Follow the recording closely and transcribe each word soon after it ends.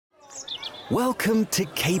Welcome to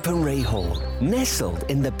Capernwray Hall, nestled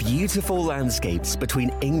in the beautiful landscapes between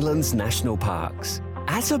England's national parks.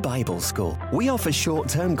 At a Bible school, we offer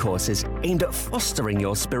short-term courses aimed at fostering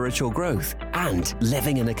your spiritual growth and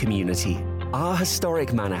living in a community. Our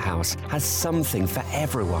historic manor house has something for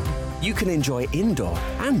everyone. You can enjoy indoor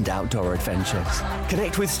and outdoor adventures,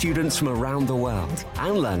 connect with students from around the world,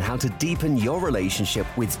 and learn how to deepen your relationship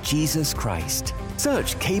with Jesus Christ.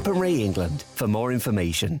 Search Capernwray England for more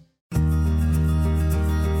information.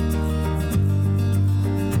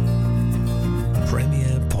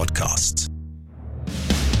 Premier Podcasts.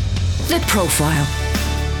 The Profile.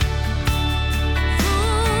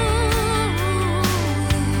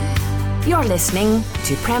 You're listening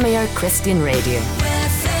to Premier Christian Radio. Where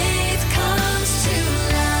faith comes to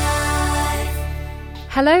life.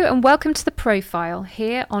 Hello and welcome to The Profile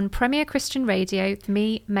here on Premier Christian Radio with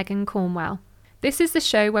me, Megan Cornwell. This is the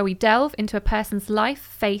show where we delve into a person's life,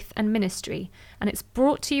 faith and ministry, and it's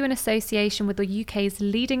brought to you in association with the UK's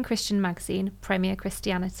leading Christian magazine, Premier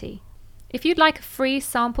Christianity. If you'd like a free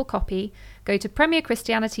sample copy, go to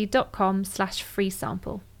premierchristianity.com/free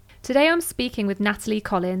sample. Today I'm speaking with Natalie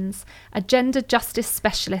Collins, a gender justice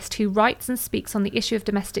specialist who writes and speaks on the issue of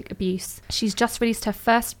domestic abuse. She's just released her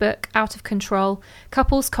first book, Out of Control,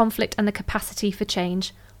 Couples, Conflict and the Capacity for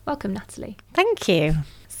Change. Welcome, Natalie. Thank you.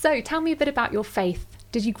 So tell me a bit about your faith.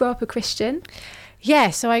 Did you grow up a Christian? Yeah,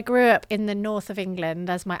 so I grew up in the north of England,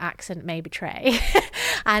 as my accent may betray.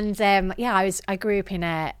 And I grew up in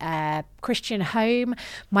a Christian home.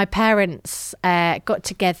 My parents got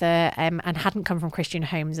together and hadn't come from Christian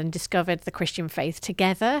homes and discovered the Christian faith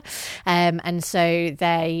together. And so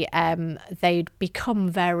they'd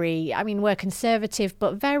become we're conservative,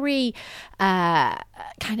 but very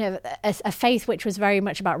kind of a faith which was very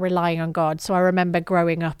much about relying on God. So I remember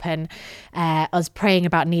growing up and us praying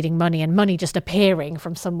about needing money and money just appearing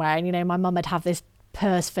from somewhere. And, my mum would have this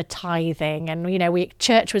purse for tithing, and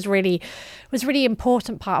church was really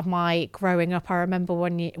important part of my growing up. I remember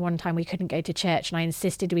one time we couldn't go to church and I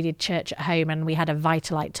insisted we did church at home, and we had a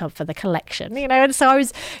Vitalite tub for the collection, and so I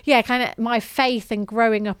was kind of my faith and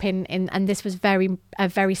growing up in and this was a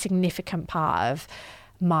very significant part of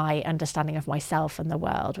my understanding of myself and the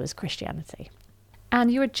world was Christianity. And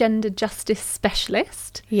you're a gender justice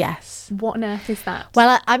specialist? Yes. What on earth is that?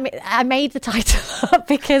 Well, I made the title up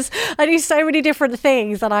because I do so many different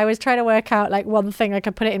things, and I was trying to work out one thing I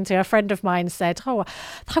could put it into. A friend of mine said,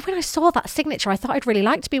 when I saw that signature, I thought I'd really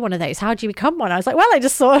like to be one of those. How do you become one? I was like, well, I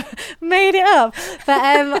just sort of made it up. But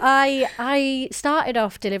I started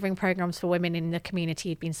off delivering programs for women in the community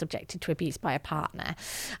who'd been subjected to abuse by a partner.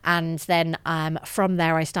 And then from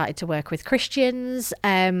there, I started to work with Christians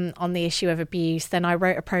on the issue of abuse. Then I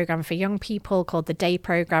wrote a program for young people called the Day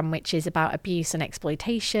Program, which is about abuse and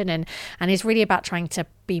exploitation and is really about trying to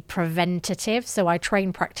be preventative. So I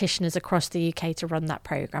train practitioners across the UK to run that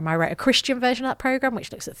program. I wrote a Christian version of that program,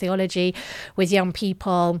 which looks at theology with young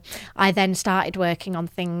people. I then started working on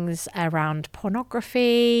things around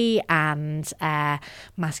pornography and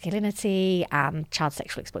masculinity and child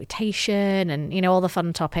sexual exploitation and, all the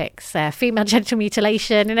fun topics, female genital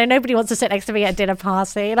mutilation. Nobody wants to sit next to me at a dinner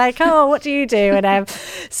party, what do you do? And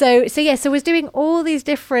so I was doing all these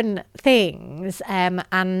different things.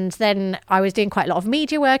 And then I was doing quite a lot of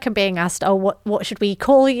media work and being asked, what should we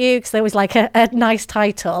call you? Because there was a nice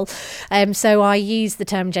title. So I use the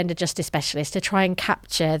term gender justice specialist to try and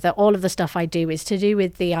capture that all of the stuff I do is to do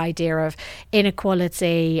with the idea of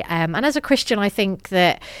inequality. And as a Christian, I think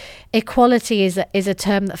that equality is a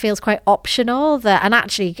term that feels quite optional, and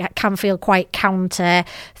actually can feel quite counter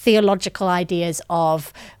theological ideas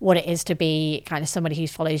of what it is to be kind of somebody who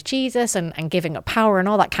follows Jesus and giving up power and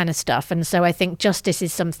all that kind of stuff. And so I think justice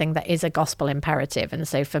is something that is a gospel imperative. And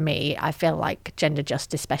so for me, I feel like gender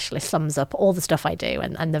justice specialist sums up all the stuff I do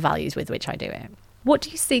and the values with which I do it. What do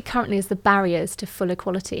you see currently as the barriers to full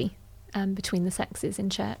equality between the sexes in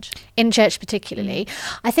church? In church particularly,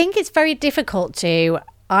 I think it's very difficult to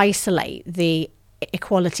isolate the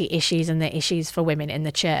equality issues and the issues for women in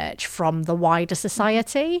the church from the wider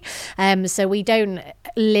society. So we don't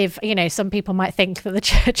live, some people might think that the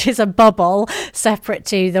church is a bubble separate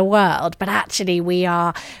to the world, but actually we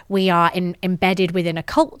are embedded within a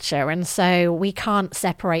culture. And so we can't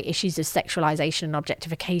separate issues of sexualization and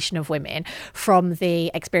objectification of women from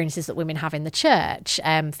the experiences that women have in the church.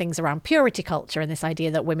 Things around purity culture and this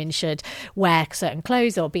idea that women should wear certain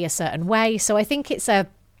clothes or be a certain way. So I think it's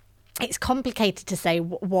it's complicated to say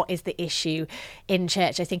what is the issue in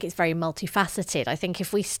church. I think it's very multifaceted. I think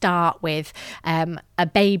if we start with a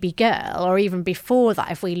baby girl, or even before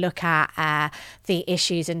that, if we look at the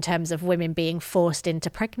issues in terms of women being forced into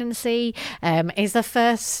pregnancy, is the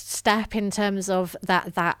first step in terms of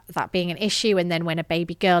that being an issue. And then when a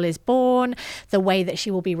baby girl is born, the way that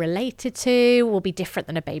she will be related to will be different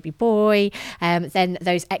than a baby boy. Then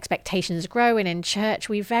those expectations grow, and in church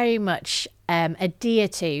we very much adhere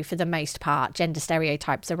to, for the most part, gender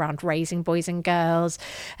stereotypes around raising boys and girls.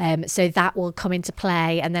 So that will come into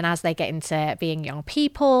play. And then as they get into being young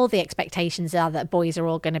people, the expectations are that boys are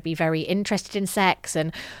all going to be very interested in sex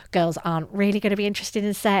and girls aren't really going to be interested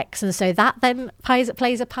in sex. And so that then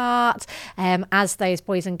plays a part. As those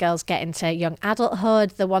boys and girls get into young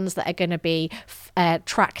adulthood, the ones that are going to be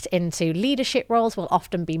tracked into leadership roles will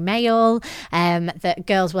often be male. That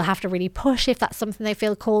girls will have to really push if that's something they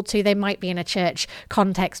feel called to. They might be in a church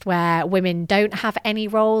context where women don't have any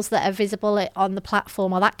roles that are visible on the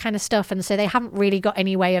platform or that kind of stuff, and so they haven't really got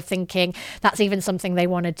any way of thinking that's even something they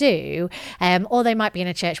want to do. Or they might be in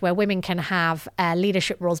a church where women can have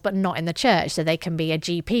leadership roles but not in the church, so they can be a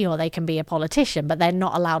GP or they can be a politician, but they're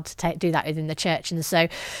not allowed to do that within the church. And so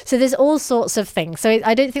there's all sorts of things. So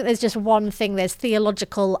I don't think there's just one thing. There's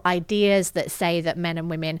theological ideas that say that men and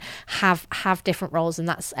women have different roles, and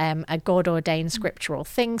that's a God-ordained scriptural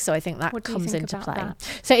thing. So I think that comes into play. That?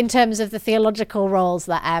 So in terms of the theological roles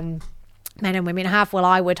that men and women have, well,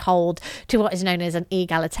 I would hold to what is known as an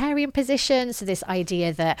egalitarian position. So this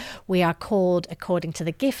idea that we are called according to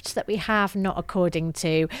the gifts that we have, not according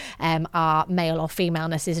to our male or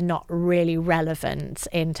femaleness, is not really relevant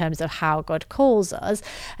in terms of how God calls us.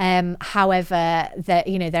 However,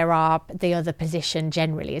 there are the other position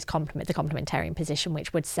generally is the complementarian position,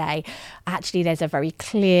 which would say actually there's a very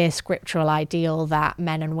clear scriptural ideal that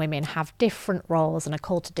men and women have different roles and are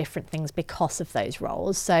called to different things because of those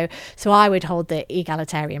roles. So I would hold the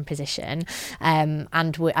egalitarian position, and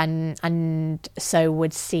so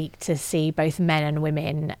would seek to see both men and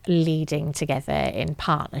women leading together in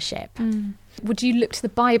partnership. Would you look to the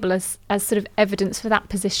Bible as sort of evidence for that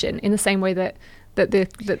position, in the same way that the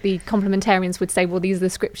complementarians would say, well, these are the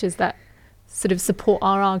scriptures that sort of support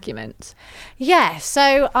our argument? Yeah,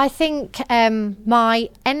 so I think my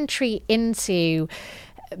entry into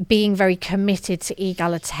being very committed to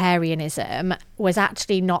egalitarianism was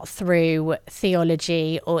actually not through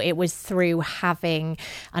theology, or it was through having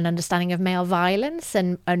an understanding of male violence,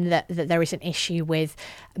 and that there is an issue with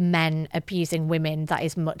men abusing women that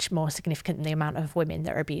is much more significant than the amount of women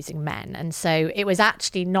that are abusing men. And so it was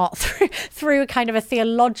actually not through kind of a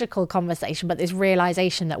theological conversation, but this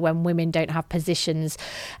realization that when women don't have positions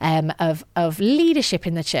of leadership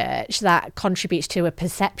in the church, that contributes to a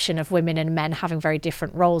perception of women and men having very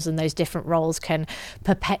different roles, and those different roles can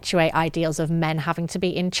perpetuate ideals of men having to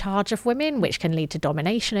be in charge of women, which can lead to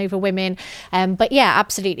domination over women. But yeah,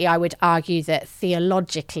 absolutely, I would argue that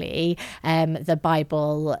theologically, the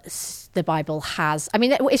Bible has, I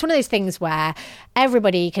mean, it's one of those things where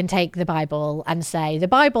everybody can take the Bible and say, the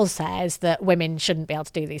Bible says that women shouldn't be able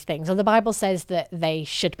to do these things, or the Bible says that they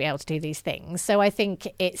should be able to do these things. So I think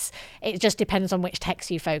it just depends on which text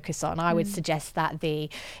you focus on. I would suggest that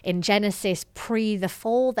in Genesis, pre the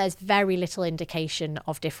fall, there's very little indication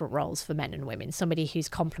of different roles for men and women. Somebody who's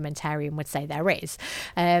complementarian would say there is.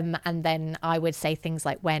 And then I would say things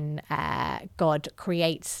like when God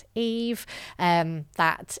creates Eve,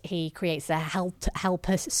 that he creates a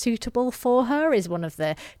helper suitable for her is one of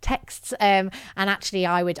the texts. And actually,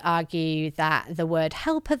 I would argue that the word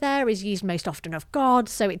helper there is used most often of God,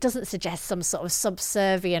 so it doesn't suggest some sort of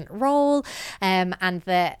subservient role. And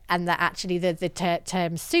that actually the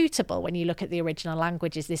term suitable, when you look at the original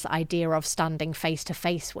language, is this idea of standing face to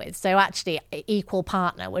face with. So actually, equal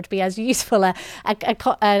partner would be as useful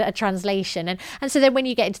a translation. And so then when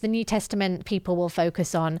you get into the New Testament, people will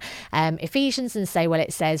focus on Ephesians and say, well,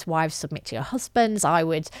 it says, wives, submit to your husbands. I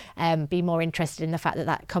would be more interested in the fact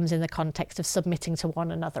that comes in the context of submitting to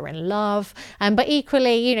one another in love. But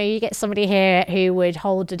equally, you get somebody here who would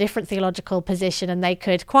hold a different theological position, and they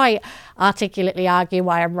could quite articulately argue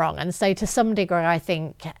why I'm wrong. And so to some degree, I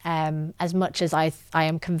think as much as I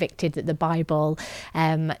am convicted that the Bible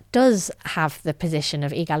does have the position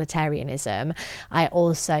of egalitarianism, I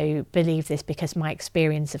also believe this because my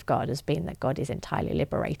experience of God has been that God is entirely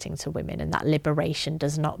liberating to women, and that liberation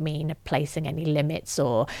does not mean placing any limits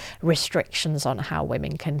or restrictions on how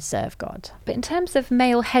women can serve God. But in terms of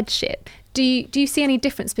male headship, Do you see any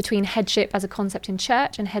difference between headship as a concept in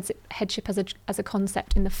church and headship as a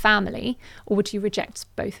concept in the family, or would you reject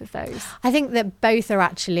both of those? I think that both are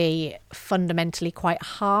actually fundamentally quite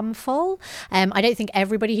harmful. I don't think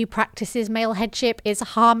everybody who practices male headship is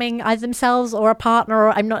harming either themselves or a partner.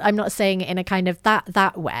 Or I'm not saying it in a kind of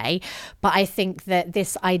that way, but I think that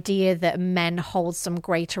this idea that men hold some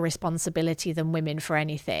greater responsibility than women for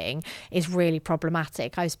anything is really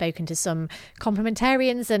problematic. I've spoken to some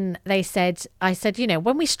complementarians, and they said, I said,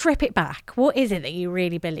 when we strip it back, what is it that you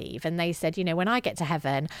really believe? And they said, when I get to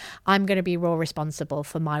heaven, I'm going to be more responsible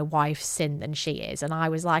for my wife's sin than she is. And I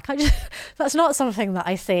was like, that's not something that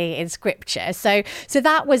I see in scripture. So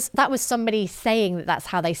that was somebody saying that that's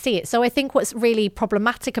how they see it. So I think what's really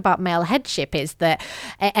problematic about male headship is that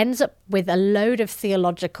it ends up with a load of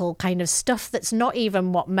theological kind of stuff that's not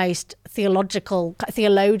even what most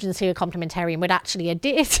theologians who are complementarian would actually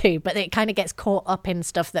adhere to, but it kind of gets caught up in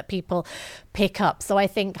stuff that people pick up. So I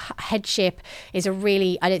think headship is I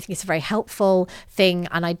don't think it's a very helpful thing,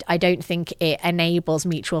 and I don't think it enables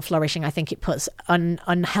mutual flourishing. I think it puts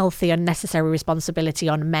unhealthy, unnecessary responsibility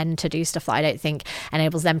on men to do stuff that I don't think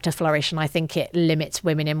enables them to flourish, and I think it limits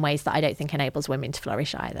women in ways that I don't think enables women to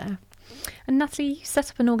flourish either. And Natalie, you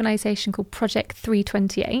set up an organisation called Project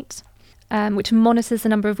 328, which monitors the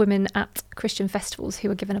number of women at Christian festivals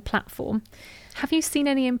who are given a platform. Have you seen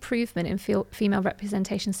any improvement in female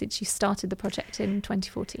representation since you started the project in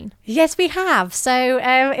 2014? Yes, we have. So,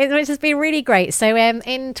 which has been really great. So,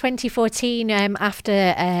 in 2014,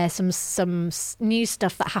 after some new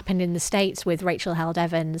stuff that happened in the States with Rachel Held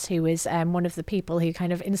Evans, who was one of the people who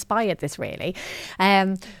kind of inspired this, really,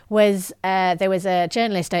 there was a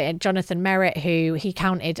journalist, Jonathan Merritt, who he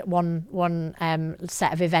counted one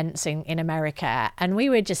set of events in America, and we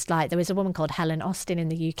were just like, there was a woman called Helen Austin in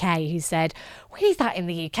the UK who said, we need that in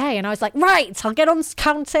the UK. And I was like, right, I'll get on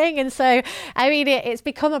counting. And so, I mean, it's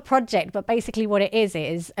become a project, but basically what it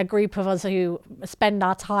is a group of us who spend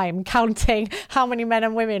our time counting how many men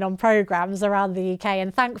and women on programmes around the UK.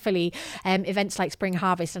 And thankfully, events like Spring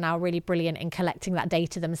Harvest are now really brilliant in collecting that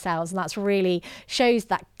data themselves. And that's really shows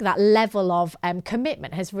that level of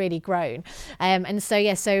commitment has really grown. And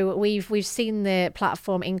so we've seen the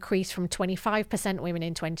platform increase from 25% women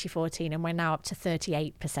in 2014, and we're now up to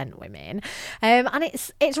 38% women. And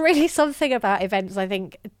it's really something about events, I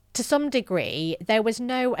think, to some degree, there was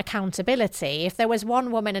no accountability. If there was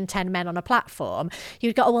one woman and 10 men on a platform,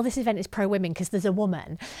 you'd go, oh, well, this event is pro-women because there's a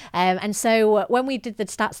woman. And so when we did the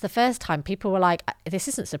stats the first time, people were like, this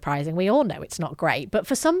isn't surprising. We all know it's not great. But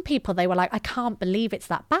for some people, they were like, I can't believe it's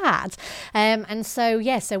that bad.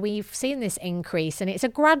 So we've seen this increase, and it's a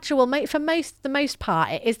gradual, for the most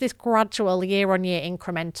part, it is this gradual year-on-year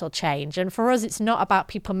incremental change. And for us, it's not about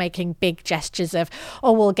people making big gestures of,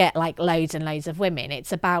 oh, we'll get like loads and loads of women.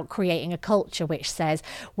 It's about creating a culture which says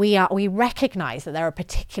we recognise that there are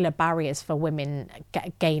particular barriers for women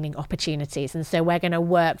gaining opportunities, and so we're going to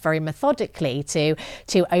work very methodically to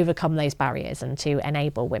overcome those barriers and to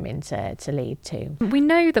enable women to lead too. We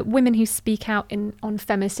know that women who speak out on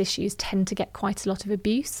feminist issues tend to get quite a lot of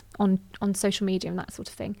abuse on social media and that sort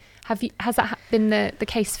of thing. Has that been the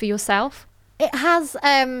case for yourself? It has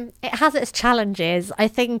its challenges. I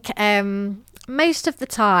think most of the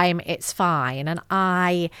time it's fine, and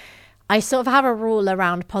I sort of have a rule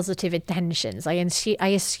around positive intentions. I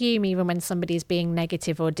assume even when somebody's being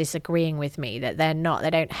negative or disagreeing with me that they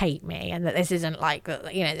don't hate me, and that this isn't like,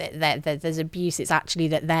 that there's abuse. It's actually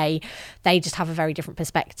that they just have a very different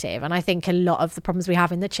perspective. And I think a lot of the problems we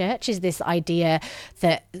have in the church is this idea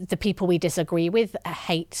that the people we disagree with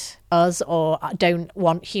hate us or don't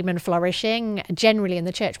want human flourishing. Generally in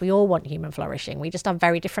the church, we all want human flourishing. We just have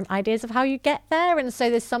very different ideas of how you get there. And so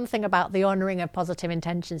there's something about the honouring of positive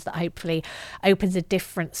intentions that hopefully opens a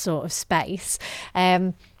different sort of space.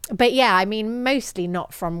 But yeah, I mean, mostly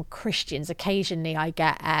not from Christians. Occasionally I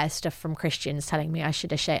get stuff from Christians telling me I should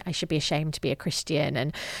be ashamed to be a Christian,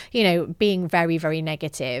 and, being very, very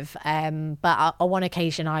negative. But on one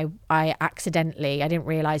occasion I didn't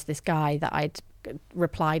realise this guy that I'd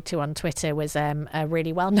replied to on Twitter was a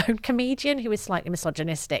really well-known comedian who was slightly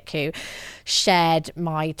misogynistic, who shared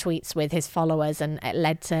my tweets with his followers, and it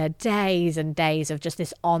led to days and days of just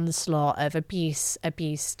this onslaught of abuse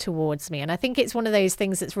towards me. And I think it's one of those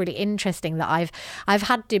things that's really interesting that I've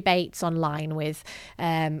had debates online with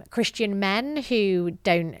Christian men who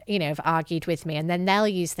don't, have argued with me, and then they'll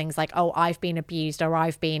use things like, oh, I've been abused or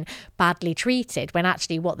I've been badly treated, when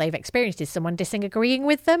actually what they've experienced is someone disagreeing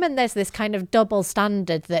with them. And there's this kind of double double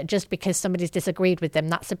standard that just because somebody's disagreed with them,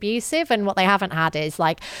 that's abusive. And what they haven't had is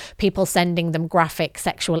like people sending them graphic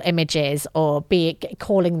sexual images or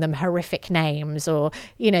calling them horrific names or,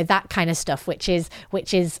 you know, that kind of stuff, which has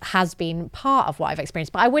been part of what I've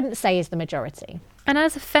experienced, but I wouldn't say is the majority. And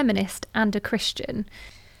as a feminist and a Christian,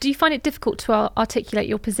 do you find it difficult to articulate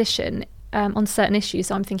your position on certain issues?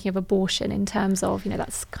 So I'm thinking of abortion in terms of, you know,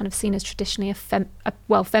 that's kind of seen as traditionally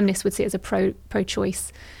feminists would see it as a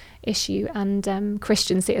pro-choice issue, and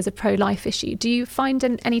Christians see it as a pro-life issue. Do you find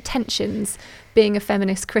any tensions being a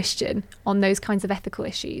feminist Christian on those kinds of ethical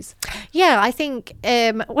issues? Yeah, I think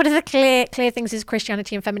one of the clear things is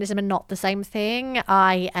Christianity and feminism are not the same thing.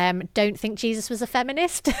 I don't think Jesus was a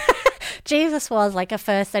feminist. Jesus was like a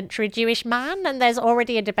first century Jewish man, and there's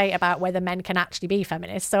already a debate about whether men can actually be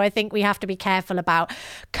feminists. So I think we have to be careful about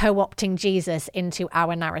co-opting Jesus into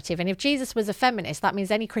our narrative. And if Jesus was a feminist, that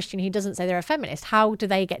means any Christian who doesn't say they're a feminist, how do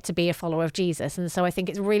they get to be a follower of Jesus? And so I think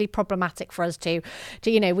it's really problematic for us to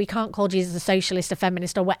you know, we can't call Jesus a socialist, a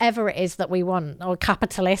feminist, or whatever it is that we want, or a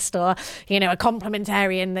capitalist, or, you know, a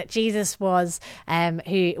complementarian. That Jesus was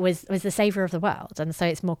who was the savior of the world. And so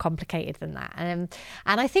it's more complicated than that. And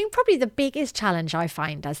I think probably the biggest challenge I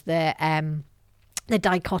find as the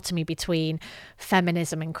dichotomy between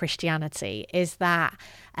feminism and Christianity is that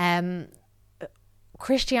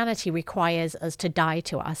Christianity requires us to die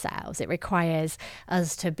to ourselves. It requires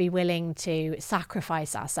us to be willing to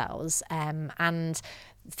sacrifice ourselves. And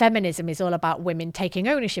feminism is all about women taking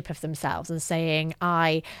ownership of themselves and saying,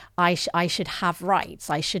 I should have rights.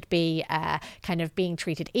 I should be kind of being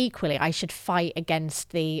treated equally. I should fight against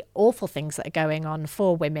the awful things that are going on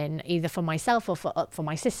for women, either for myself or for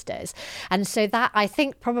my sisters. And so that, I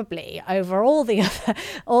think, probably over all the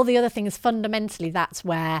other things, fundamentally, that's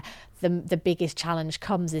where the biggest challenge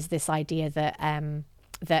comes, is this idea that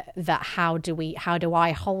that how do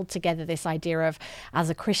I hold together this idea of,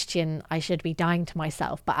 as a Christian I should be dying to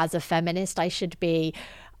myself, but as a feminist I should be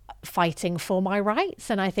fighting for my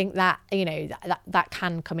rights. And I think that, you know, that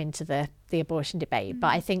can come into the abortion debate. But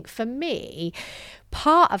I think for me,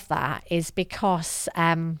 part of that is because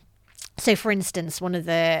so, for instance, one of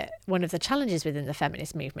the challenges within the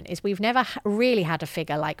feminist movement is we've never really had a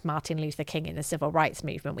figure like Martin Luther King in the civil rights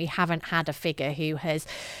movement. We haven't had a figure who has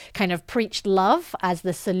kind of preached love as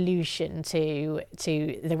the solution to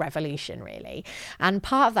the revolution, really. And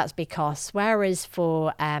part of that's because whereas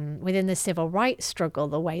for within the civil rights struggle,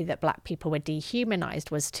 the way that Black people were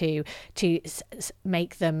dehumanized was to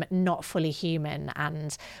make them not fully human.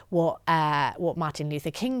 And what Martin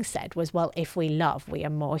Luther King said was, well, if we love, we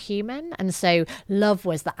are more human. And so love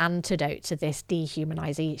was the antidote to this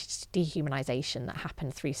dehumanization that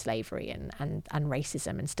happened through slavery and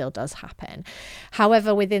racism, and still does happen.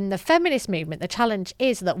 However, within the feminist movement, the challenge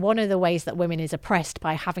is that one of the ways that women is oppressed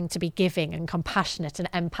by having to be giving and compassionate and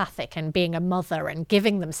empathic and being a mother and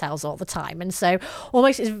giving themselves all the time. And so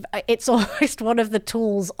it's almost one of the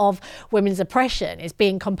tools of women's oppression is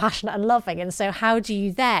being compassionate and loving. And so how do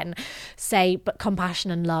you then say, but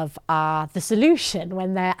compassion and love are the solution,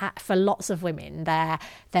 when for lots of women, they're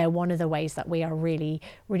one of the ways that we are really,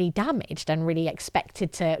 really damaged and really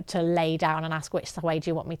expected to lay down and ask, which way do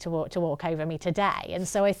you want me to walk over me today? And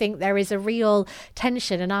so I think there is a real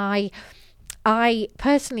tension. And I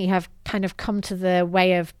personally have kind of come to the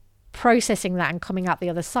way of processing that and coming out the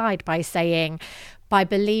other side by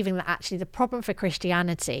believing that actually the problem for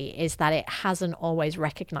Christianity is that it hasn't always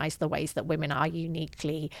recognized the ways that women are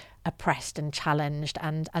uniquely oppressed and challenged,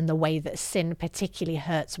 and the way that sin particularly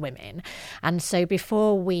hurts women. And so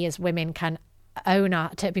before we as women can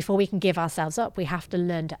before we can give ourselves up, we have to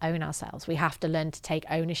learn to own ourselves. We have to learn to take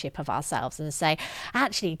ownership of ourselves and say,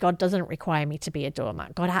 actually, God doesn't require me to be a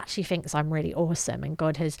doormat. God actually thinks I'm really awesome, and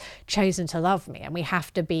God has chosen to love me. And we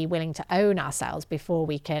have to be willing to own ourselves before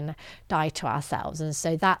we can die to ourselves. And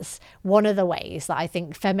so that's one of the ways that I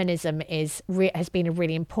think feminism has been a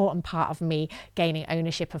really important part of me gaining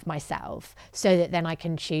ownership of myself, so that then I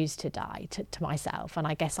can choose to die to myself. And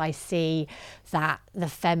I guess I see that the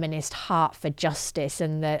feminist heart for justice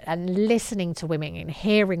and listening to women and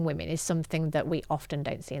hearing women is something that we often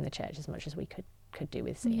don't see in the church as much as we could do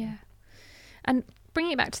with seeing. Yeah. And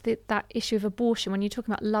bringing it back to that issue of abortion, when you're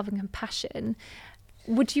talking about love and compassion,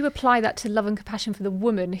 would you apply that to love and compassion for the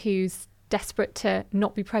woman who's desperate to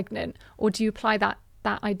not be pregnant, or do you apply that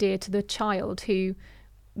idea to the child who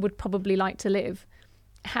would probably like to live?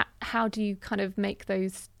 How do you kind of make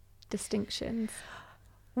those distinctions?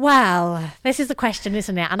 Well, this is the question,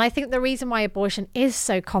 isn't it? And I think the reason why abortion is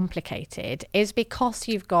so complicated is because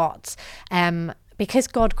you've got, because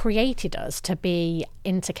God created us to be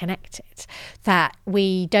interconnected, that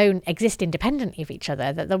we don't exist independently of each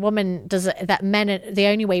other, that the woman does, that men, the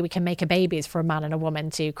only way we can make a baby is for a man and a woman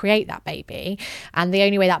to create that baby, and the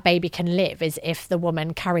only way that baby can live is if the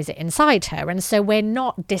woman carries it inside her. And so we're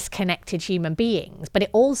not disconnected human beings, but it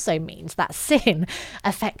also means that sin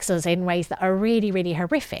affects us in ways that are really, really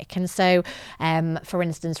horrific. And so for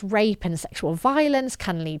instance, rape and sexual violence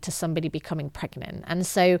can lead to somebody becoming pregnant, and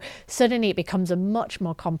so suddenly it becomes a much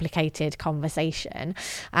more complicated conversation.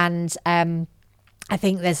 And I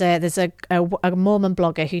think there's a Mormon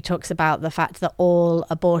blogger who talks about the fact that all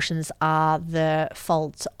abortions are the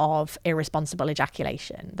fault of irresponsible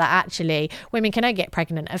ejaculation, that actually women can only get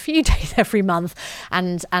pregnant a few days every month,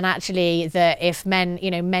 and actually that if men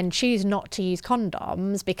choose not to use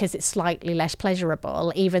condoms because it's slightly less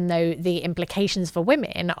pleasurable, even though the implications for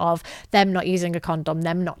women of them not using a condom,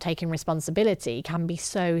 them not taking responsibility, can be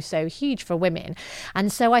so huge for women.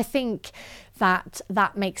 And so I think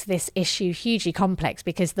that makes this issue hugely complex,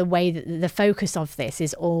 because the way that the focus of this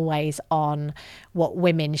is always on what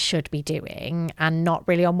women should be doing and not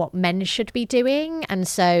really on what men should be doing. And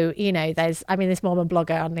so, this Mormon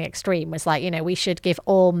blogger on the extreme was like, we should give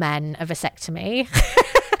all men a vasectomy.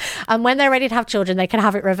 And when they're ready to have children, they can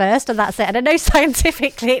have it reversed, and that's it. And I know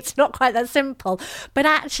scientifically it's not quite that simple, but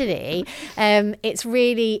actually it's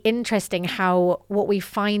really interesting how what we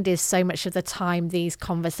find is so much of the time these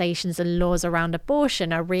conversations and laws around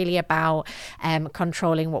abortion are really about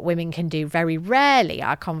controlling what women can do. Very rarely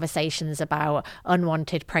are conversations about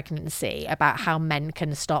unwanted pregnancy, about how men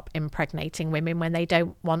can stop impregnating women when they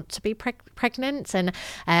don't want to be pregnant. And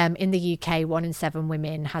in the UK, 1 in 7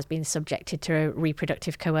 women has been subjected to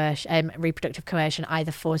reproductive coercion,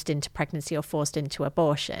 either forced into pregnancy or forced into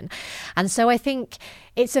abortion. And so I think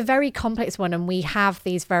it's a very complex one, and we have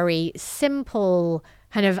these very simple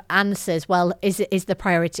kind of answers. Well, is the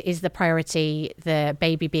priority the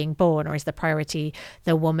baby being born, or is the priority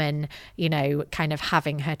the woman, kind of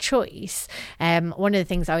having her choice? One of the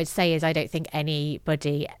things I would say is I don't think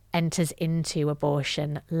anybody enters into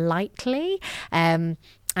abortion lightly.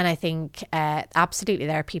 And I think absolutely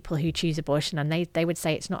there are people who choose abortion and they would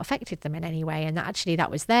say it's not affected them in any way, and that actually that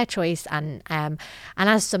was their choice. And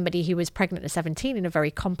as somebody who was pregnant at 17 in a very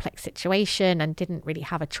complex situation and didn't really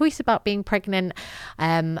have a choice about being pregnant,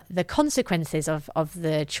 the consequences of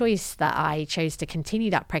the choice that I chose to continue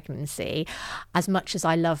that pregnancy, as much as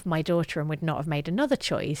I love my daughter and would not have made another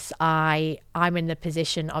choice, I'm in the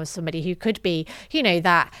position of somebody who could be,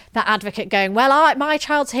 that advocate going, well, my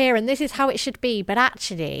child's here and this is how it should be. But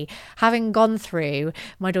actually, having gone through,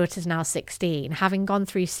 my daughter's now 16, having gone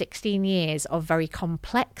through 16 years of very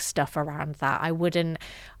complex stuff around that, I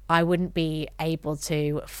wouldn't be able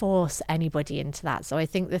to force anybody into that. So I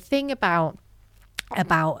think the thing about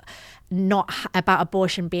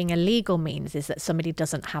abortion being a legal means is that somebody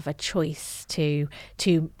doesn't have a choice to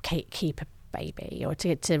keep a baby or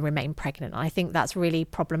to remain pregnant. I think that's really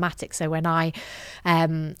problematic. So when a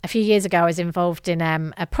few years ago I was involved in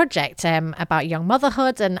a project about young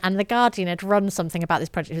motherhood, and The Guardian had run something about this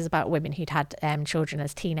project. It was about women who'd had children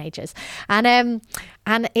as teenagers, and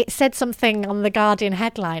it said something on the Guardian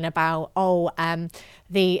headline about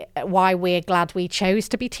why we're glad we chose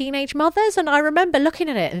to be teenage mothers. And I remember looking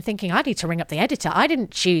at it and thinking, I need to ring up the editor. I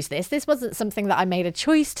didn't choose this. This wasn't something that I made a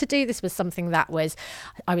choice to do. This was something that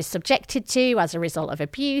I was subjected to as a result of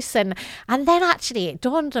abuse. And then actually it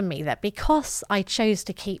dawned on me that because I chose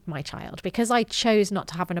to keep my child, because I chose not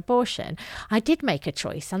to have an abortion, I did make a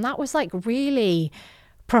choice. And that was like really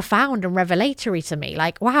profound and revelatory to me.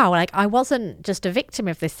 Like, wow, like I wasn't just a victim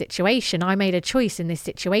of this situation. I made a choice in this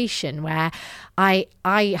situation where I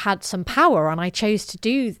had some power and I chose to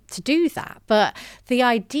do that. But the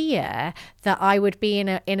idea that I would be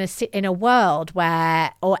in a world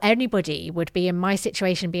where, or anybody would be in my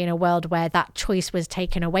situation, be in a world where that choice was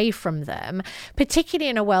taken away from them, particularly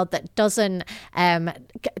in a world that doesn't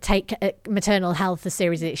take maternal health as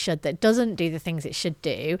seriously as it should, that doesn't do the things it should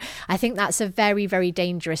do, I think that's a very, very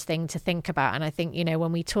dangerous thing to think about. And I think,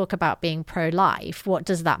 when we talk about being pro-life, what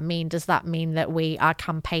does that mean? Does that mean that we are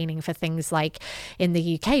campaigning for things like, in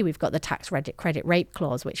the UK, we've got the tax credit rape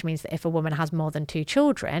clause, which means that if a woman has more than 2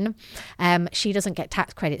 children, she doesn't get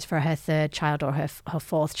tax credits for her 3rd child or her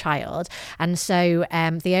 4th child. And so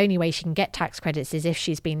the only way she can get tax credits is if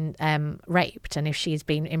she's been raped and if she's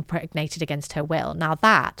been impregnated against her will. Now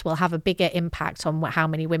that will have a bigger impact on how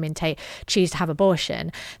many women choose to have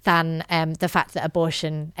abortion than the fact that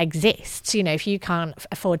abortion exists. You know, if you can't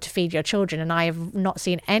afford to feed your children, and I have not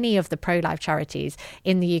seen any of the pro-life charities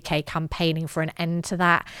in the UK campaigning for an end to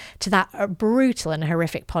that brutal and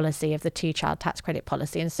horrific policy of the 2-child tax credit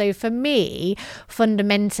policy. And so for me,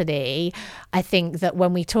 fundamentally, I think that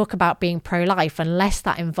when we talk about being pro-life, unless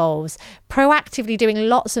that involves proactively doing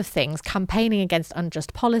lots of things, campaigning against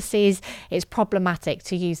unjust policies, it's problematic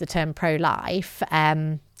to use the term pro-life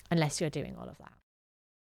unless you're doing all of that.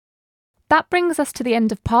 That brings us to the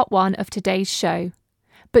end of part 1 of today's show.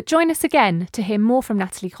 But join us again to hear more from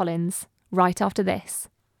Natalie Collins right after this.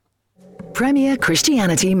 Premier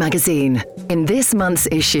Christianity magazine. In this month's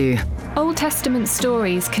issue, Old Testament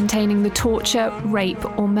stories containing the torture, rape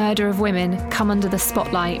or murder of women come under the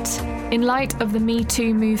spotlight. In light of the Me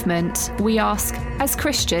Too movement, we ask, as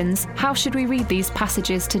Christians, how should we read these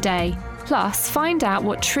passages today? Plus, find out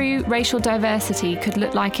what true racial diversity could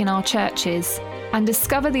look like in our churches, and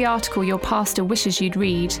discover the article your pastor wishes you'd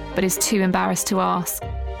read but is too embarrassed to ask.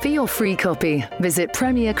 for your free copy, visit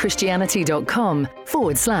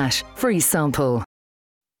premierchristianity.com/free sample.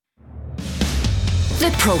 The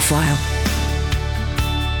Profile.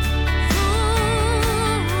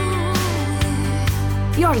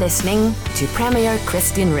 You're listening to Premier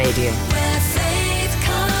Christian Radio. Where faith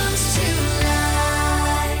comes to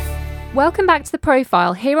life. Welcome back to The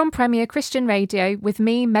Profile here on Premier Christian Radio with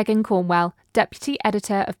me, Megan Cornwell, Deputy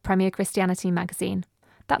Editor of Premier Christianity magazine.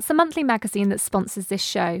 That's the monthly magazine that sponsors this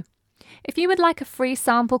show. If you would like a free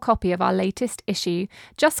sample copy of our latest issue,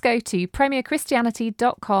 just go to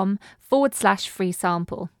premierchristianity.com/free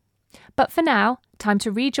sample. But for now, time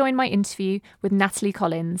to rejoin my interview with Natalie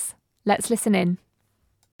Collins. Let's listen in.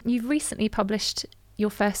 You've recently published your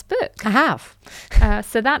first book. I have.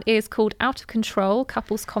 So that is called Out of Control,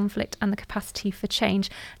 Couples Conflict and the Capacity for Change.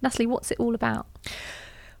 Natalie, what's it all about?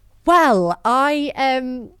 Well,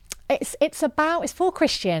 it's for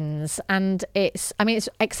Christians, and it's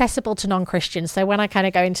accessible to non-Christians. So when I kind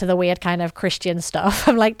of go into the weird kind of Christian stuff,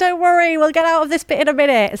 I'm like, don't worry, we'll get out of this bit in a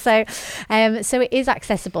minute. So it is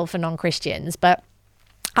accessible for non-Christians, but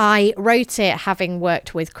I wrote it having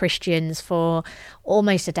worked with Christians for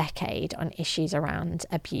almost a decade on issues around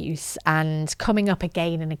abuse, and coming up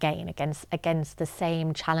again and again against the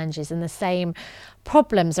same challenges and the same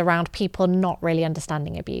problems around people not really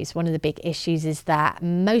understanding abuse. One of the big issues is that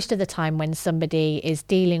most of the time when somebody is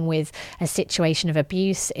dealing with a situation of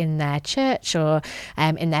abuse in their church or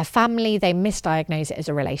in their family, they misdiagnose it as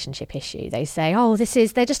a relationship issue. They say, oh,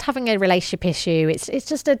 they're just having a relationship issue. It's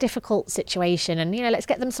just a difficult situation, and let's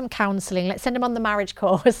get them some counselling, let's send them on the marriage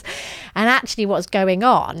course. And actually what's going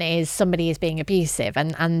on is somebody is being abusive,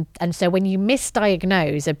 and so when you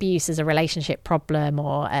misdiagnose abuse as a relationship problem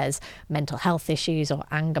or as mental health issues or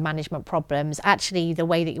anger management problems, actually the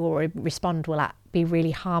way that you will respond will be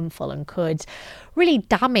really harmful and could really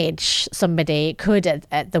damage somebody. It could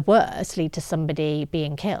at the worst lead to somebody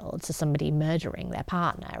being killed, to somebody murdering their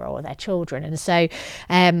partner or their children. And so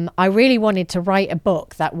I really wanted to write a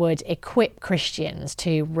book that would equip Christians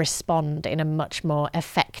to respond in a much more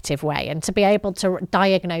effective way and to be able to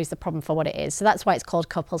diagnose the problem for what it is. So that's why it's called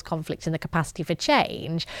Couples Conflict and the Capacity for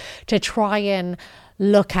Change, to try and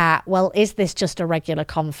look at, well, is this just a regular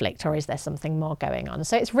conflict or is there something more going on?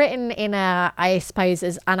 So it's written in I suppose,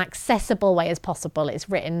 as an accessible way as possible. It's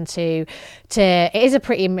written to it is a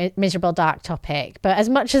pretty miserable, dark topic, but as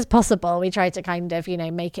much as possible, we try to kind of,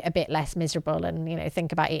 make it a bit less miserable and,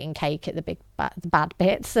 think about eating cake at the bad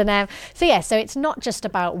bits. And so it's not just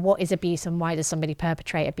about what is abuse and why does somebody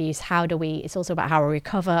perpetrate abuse. It's also about how we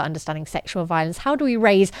recover, understanding sexual violence. How do we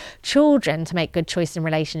raise children to make good choices in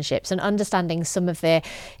relationships, and understanding some of the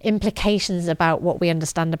implications about what we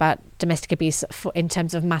understand about domestic abuse in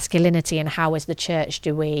terms of masculinity, and how as the church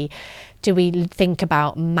do we think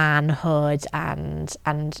about manhood and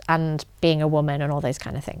being a woman and all those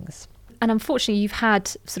kind of things. And unfortunately, you've had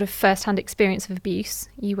sort of first-hand experience of abuse.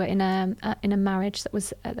 You were in a marriage that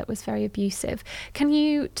was very abusive. Can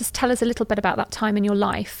you just tell us a little bit about that time in your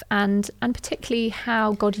life, and particularly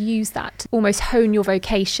how God used that to almost hone your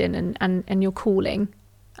vocation and your calling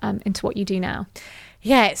into what you do now?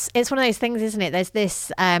 Yeah, it's one of those things, isn't it? There's this,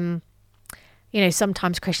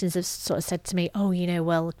 sometimes Christians have sort of said to me, oh,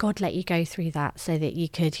 well, God let you go through that so that you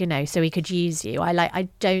could, so he could use you. I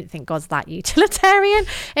don't think God's that utilitarian.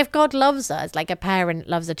 If God loves us, like a parent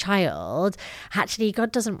loves a child, actually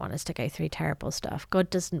God doesn't want us to go through terrible stuff. God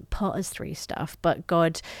doesn't put us through stuff, but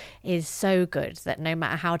God is so good that no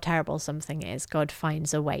matter how terrible something is, God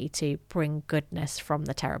finds a way to bring goodness from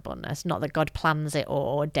the terribleness. Not that God plans it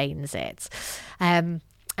or ordains it.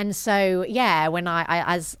 And so, yeah, when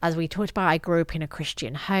as we talked about, I grew up in a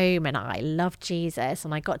Christian home and I loved Jesus,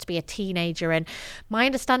 and I got to be a teenager. And my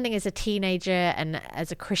understanding as a teenager and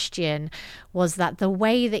as a Christian was that the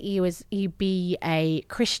way that you be a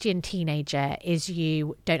Christian teenager is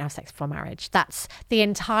you don't have sex before marriage. That's the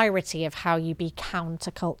entirety of how you be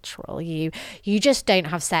countercultural. You just don't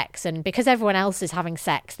have sex, and because everyone else is having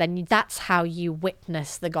sex, then that's how you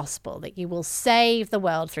witness the gospel, that you will save the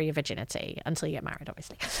world through your virginity until you get married,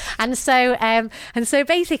 obviously. And so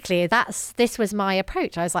basically this was my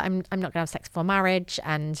approach. I was like, I'm not gonna have sex before marriage.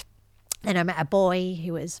 And then I met a boy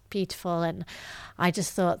who was beautiful, and I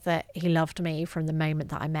just thought that he loved me from the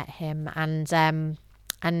moment that I met him.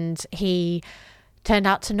 And he turned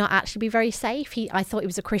out to not actually be very safe. I thought he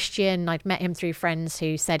was a Christian. I'd met him through friends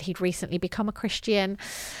who said he'd recently become a Christian.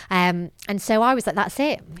 And so I was like, that's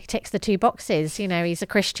it. He ticks the 2 boxes. You know, he's a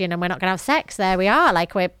Christian and we're not going to have sex. There we are.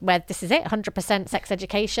 Like, this is it. 100% sex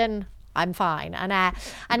education. I'm fine.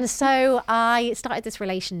 And so I started this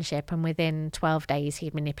relationship, and within 12 days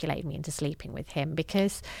he'd manipulated me into sleeping with him,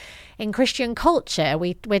 because in Christian culture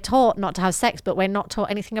we're taught not to have sex, but we're not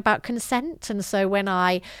taught anything about consent. And so when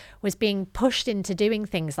I was being pushed into doing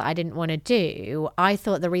things that I didn't want to do, I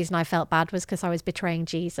thought the reason I felt bad was because I was betraying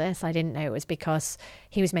Jesus. I didn't know it was because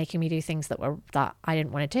he was making me do things that I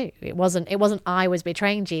didn't want to do. It wasn't I was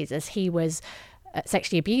betraying Jesus. He was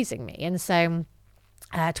sexually abusing me. And so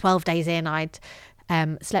 12 days in, I'd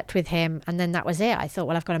slept with him, and then that was it. I thought,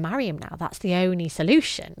 well, I've got to marry him now. That's the only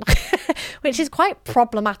solution, which is quite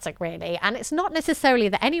problematic, really. And it's not necessarily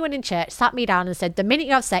that anyone in church sat me down and said, the minute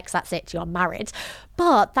you have sex, that's it, you're married.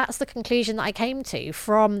 But that's the conclusion that I came to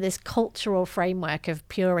from this cultural framework of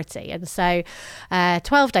purity. And so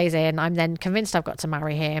 12 days in, I'm then convinced I've got to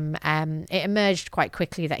marry him. It emerged quite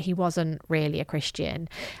quickly that he wasn't really a Christian.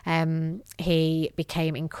 He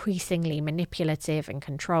became increasingly manipulative and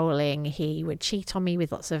controlling. He would cheat on me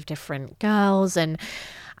with lots of different girls, and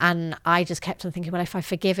I just kept on thinking, well, if I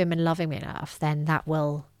forgive him and love him enough, then that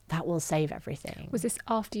will save everything. Was this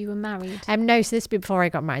after you were married? No, so this was before I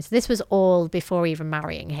got married. So this was all before even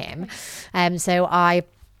marrying him. So I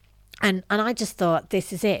just thought,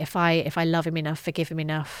 this is it. If I love him enough, forgive him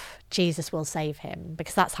enough, Jesus will save him,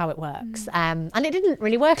 because that's how it works. And it didn't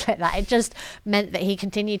really work like that. It just meant that he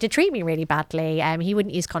continued to treat me really badly. He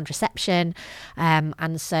wouldn't use contraception.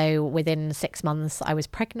 And so within 6 months I was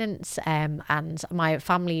pregnant. And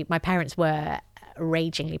my parents were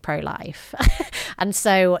ragingly pro-life. And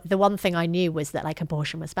so the one thing I knew was that, like,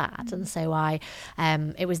 abortion was bad. And so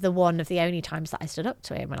it was one of the only times that I stood up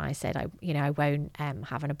to him, and I said, I won't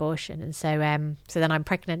have an abortion. And so then I'm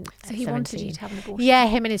pregnant. So he wanted you to have an abortion? Yeah,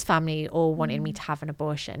 him and his family all wanted me to have an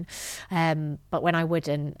abortion. But when I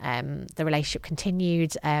wouldn't, the relationship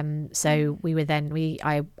continued. So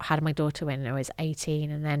I had my daughter when I was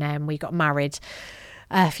 18, and then we got married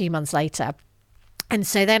a few months later. And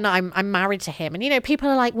so then I'm married to him. And, people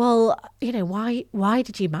are like, well, why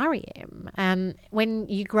did you marry him? And when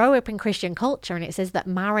you grow up in Christian culture and it says that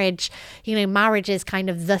marriage is kind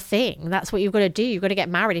of the thing, that's what you've got to do. You've got to get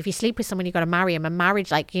married. If you sleep with someone, you've got to marry him. And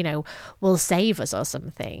marriage, will save us or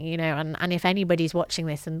something, and if anybody's watching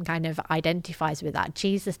this and kind of identifies with that,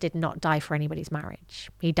 Jesus did not die for anybody's marriage.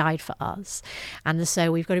 He died for us. And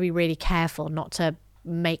so we've got to be really careful not to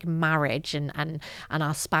make marriage and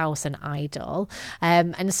our spouse an idol.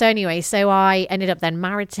 And so anyway, so I ended up then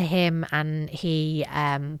married to him, and he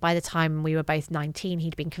by the time we were both 19,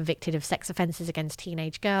 he'd been convicted of sex offences against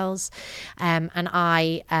teenage girls. And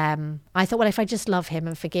I thought, well, if I just love him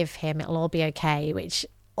and forgive him, it'll all be okay, which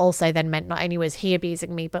also then meant not only was he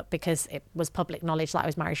abusing me, but because it was public knowledge that I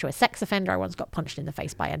was married to a sex offender, I once got punched in the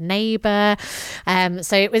face by a neighbour.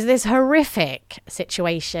 So it was this horrific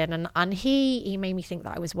situation, and he made me think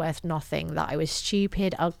that I was worth nothing, that I was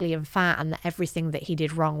stupid, ugly and fat, and that everything that he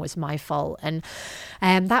did wrong was my fault. And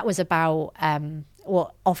that was about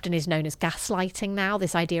what often is known as gaslighting now,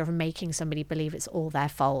 this idea of making somebody believe it's all their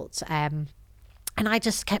fault. And I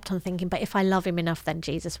just kept on thinking, but if I love him enough, then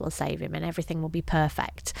Jesus will save him and everything will be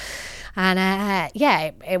perfect. And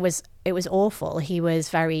it was awful. He was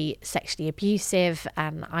very sexually abusive,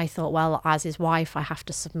 and I thought, well, as his wife, I have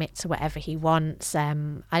to submit to whatever he wants. I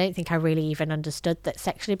don't think I really even understood that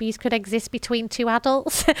sexual abuse could exist between two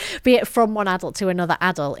adults, be it from one adult to another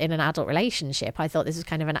adult in an adult relationship. I thought this was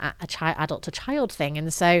kind of an adult to child thing.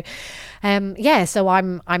 And so, so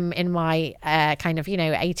I'm in my kind of,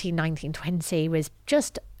 18, 19, 20, was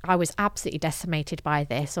just I was absolutely decimated by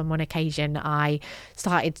this. On one occasion, I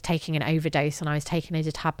started taking an overdose and I was taking loads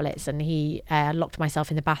of tablets, and he locked myself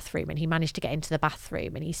in the bathroom, and he managed to get into the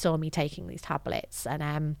bathroom and he saw me taking these tablets,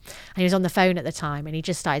 and he was on the phone at the time, and he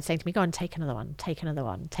just started saying to me, go on, take another one, take another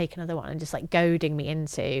one, take another one, and just like goading me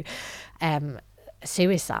into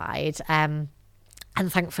suicide. And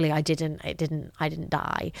thankfully I didn't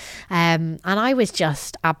die. And I was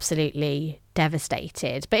just absolutely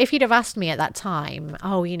devastated. But if you'd have asked me at that time,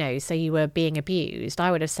 oh, you know, so you were being abused,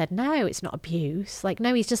 I would have said, no, it's not abuse. Like,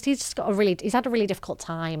 no, he's just he's had a really difficult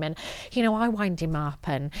time, and, you know, I wind him up,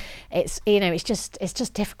 and it's, you know, it's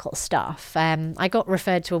just difficult stuff. I got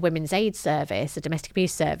referred to a women's aid service, a domestic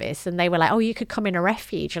abuse service, and they were like, oh, you could come in a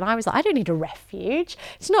refuge. And I was like, I don't need a refuge.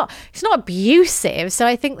 It's not abusive. So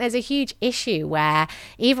I think there's a huge issue where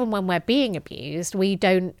even when we're being abused, we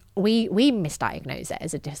misdiagnose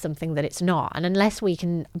it as something that it's not. And unless we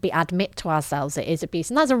can admit to ourselves it is abuse,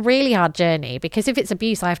 and that's a really hard journey, because if it's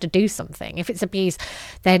abuse, I have to do something. If it's abuse,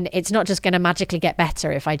 then it's not just going to magically get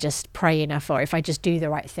better if I just pray enough or if I just do the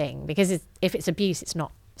right thing. Because if it's abuse, it's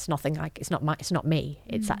not me.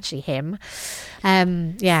 It's actually him.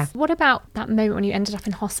 Yeah. What about that moment when you ended up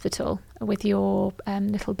in hospital with your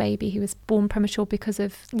little baby who was born premature because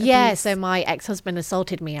of abuse? Yeah, so my ex-husband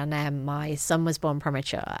assaulted me, and my son was born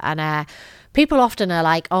premature. And people often are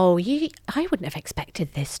like, oh, I wouldn't have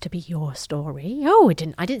expected this to be your story. Oh,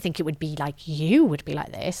 I didn't think it would be like you would be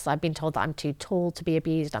like this. I've been told that I'm too tall to be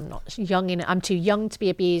abused. I'm too young to be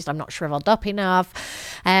abused. I'm not shriveled up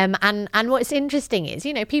enough. And what's interesting is,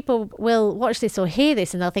 you know, people will watch this or hear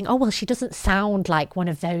this and they'll think, oh, well, she doesn't sound like one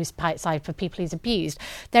of those type of people who's abused.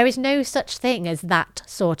 There is no such thing as that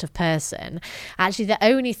sort of person. Actually, the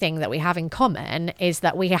only thing that we have in common is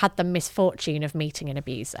that we had the misfortune of meeting an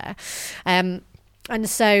abuser. And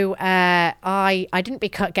so I didn't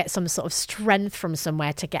get some sort of strength from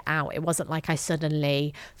somewhere to get out. It wasn't like I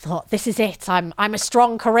suddenly thought, this is it. I'm a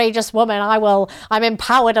strong, courageous woman. I'm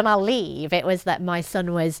empowered and I'll leave. It was that my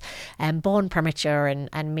son was born premature,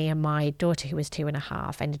 and me and my daughter, who was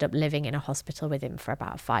 2.5, ended up living in a hospital with him for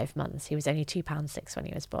about 5 months. He was only £2.6 when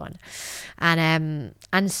he was born. And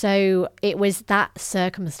so it was that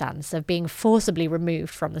circumstance of being forcibly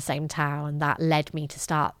removed from the same town that led me to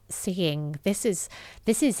start seeing this is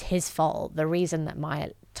his fault. The reason that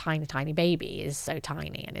my tiny baby is so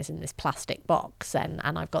tiny and is in this plastic box, and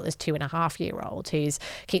I've got this 2.5-year-old who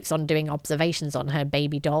keeps on doing observations on her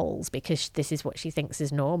baby dolls because this is what she thinks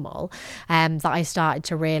is normal, that I started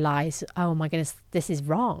to realise, oh my goodness, this is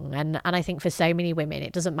wrong. And I think for so many women,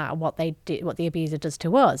 it doesn't matter what they do, what the abuser does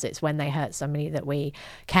to us. It's when they hurt somebody that we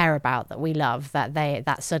care about, that we love,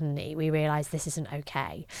 that suddenly we realise this isn't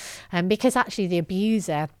okay. Because actually the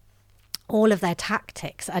abuser, all of their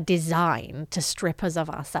tactics are designed to strip us of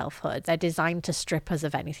our selfhood. They're designed to strip us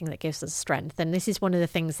of anything that gives us strength. And this is one of the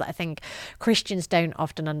things that I think Christians don't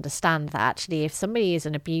often understand, that actually if somebody is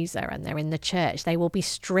an abuser and they're in the church, they will be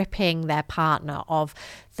stripping their partner of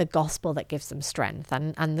the gospel that gives them strength.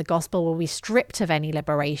 And the gospel will be stripped of any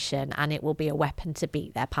liberation, and it will be a weapon to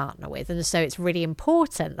beat their partner with. And so it's really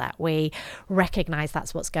important that we recognise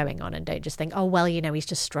that's what's going on and don't just think, oh, well, you know, he's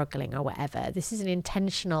just struggling or whatever. This is an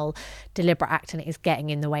intentional, deliberate act, and it is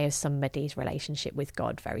getting in the way of somebody's relationship with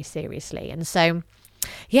God very seriously. And so,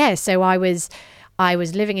 yeah, so I was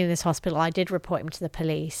living in this hospital. I did report him to the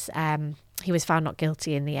police. He was found not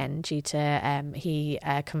guilty in the end due to he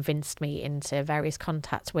convinced me into various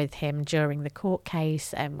contacts with him during the court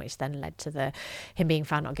case, which then led to him being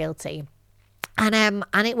found not guilty. And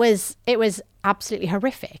it was absolutely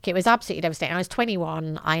horrific. It was absolutely devastating. I was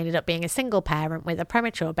 21. I ended up being a single parent with a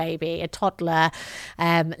premature baby, a toddler,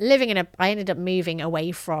 I ended up moving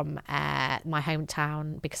away from my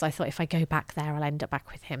hometown because I thought if I go back there, I'll end up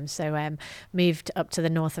back with him. So moved up to the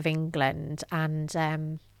north of England,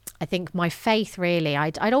 and I think my faith really,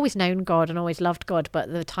 I'd always known God and always loved God,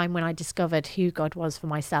 but the time when I discovered who God was for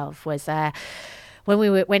myself was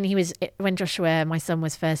when Joshua, my son,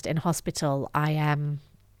 was first in hospital. I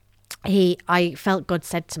felt God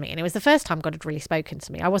said to me, and it was the first time God had really spoken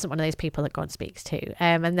to me. I wasn't one of those people that God speaks to.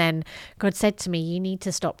 And then God said to me, you need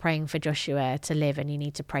to stop praying for Joshua to live, and you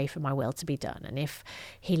need to pray for my will to be done. And if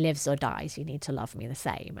he lives or dies, you need to love me the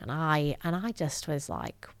same. And I just was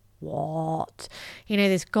like, what? You know,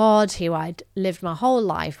 this God who I'd lived my whole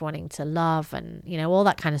life wanting to love and, you know, all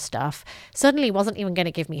that kind of stuff, suddenly wasn't even going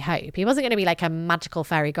to give me hope. He wasn't going to be like a magical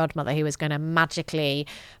fairy godmother who was going to magically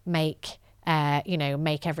make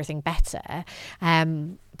everything better.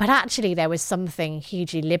 But actually there was something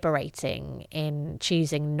hugely liberating in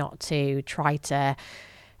choosing not to try to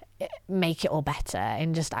make it all better,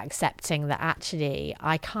 in just accepting that actually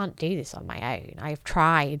I can't do this on my own. I've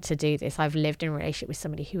tried to do this. I've lived in a relationship with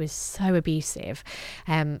somebody who is so abusive,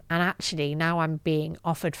 and actually now I'm being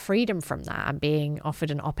offered freedom from that. I'm being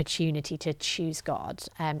offered an opportunity to choose God,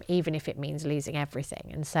 even if it means losing everything.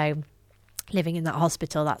 And so living in that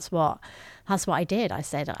hospital, that's what I did. I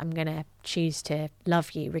said, I'm going to choose to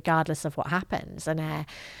love you regardless of what happens. And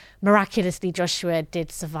miraculously, Joshua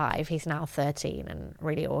did survive. He's now 13 and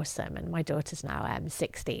really awesome. And my daughter's now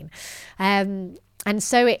 16. And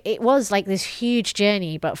so it was like this huge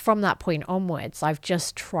journey. But from that point onwards, I've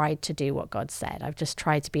just tried to do what God said. I've just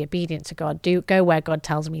tried to be obedient to God, go where God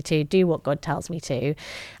tells me to, do what God tells me to.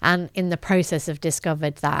 And in the process, I've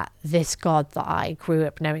discovered that this God that I grew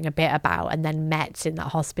up knowing a bit about and then met in that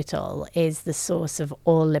hospital is the source of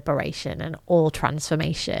all liberation and all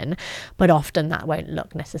transformation. But often that won't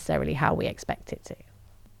look necessarily how we expect it to.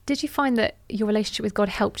 Did you find that your relationship with God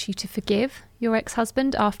helped you to forgive your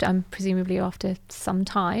ex-husband presumably after some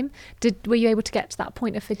time? Were you able to get to that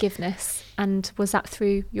point of forgiveness? And was that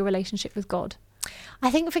through your relationship with God? I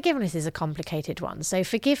think forgiveness is a complicated one. So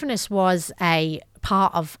forgiveness was a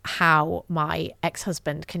part of how my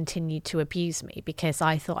ex-husband continued to abuse me, because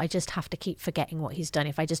I thought I just have to keep forgetting what he's done.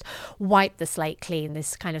 If I just wipe the slate clean,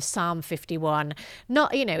 this kind of Psalm 51,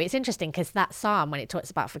 it's interesting because that Psalm, when it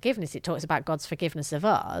talks about forgiveness, it talks about God's forgiveness of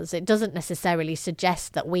us. It doesn't necessarily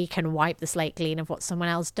suggest that we can wipe the slate clean of what someone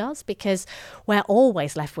else does, because we're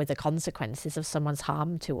always left with the consequences of someone's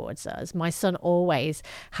harm towards us. My son always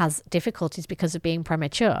has difficulties because of being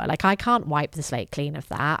premature. Like, I can't wipe the slate clean of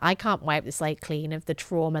that. I can't wipe the slate clean of the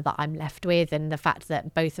trauma that I'm left with, and the fact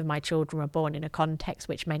that both of my children were born in a context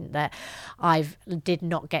which meant that I did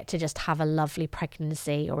not get to just have a lovely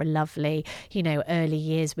pregnancy or a lovely, early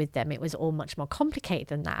years with them. It was all much more complicated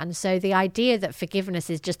than that. And so the idea that forgiveness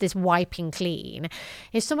is just this wiping clean,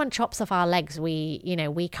 if someone chops off our legs,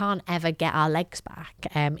 we can't ever get our legs back,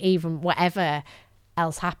 even whatever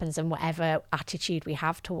else happens and whatever attitude we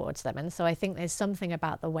have towards them. And so I think there's something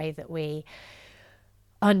about the way that we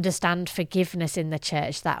understand forgiveness in the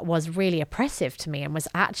church that was really oppressive to me and was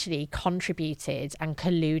actually contributed and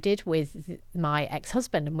colluded with my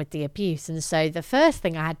ex-husband and with the abuse. And so the first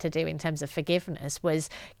thing I had to do in terms of forgiveness was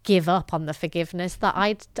give up on the forgiveness that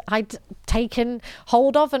I'd taken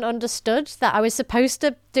hold of and understood that I was supposed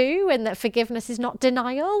to do, and that forgiveness is not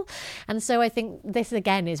denial. And so I think this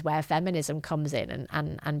again is where feminism comes in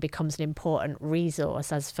and becomes an important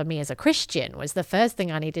resource. As for me as a Christian, was the first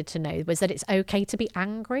thing I needed to know was that it's okay to be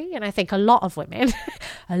angry. And I think a lot of women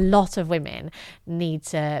need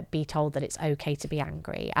to be told that it's okay to be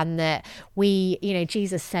angry, and that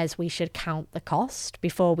Jesus says we should count the cost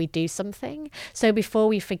before we do something. So before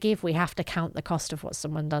we forgive, we have to count the cost of what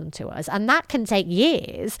someone done to us. And that can take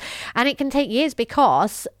years. And it can take years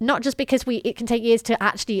because, not just because it can take years to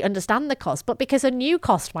actually understand the cost, but because a new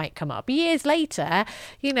cost might come up years later.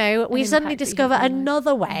 We suddenly discover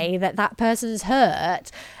another way that person's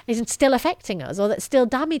hurt is still affecting us, or that still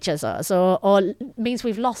damages us, or means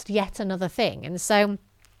we've lost yet another thing. And so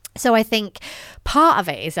I think part of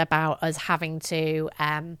it is about us having to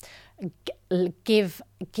give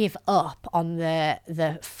up on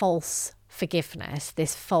the false forgiveness,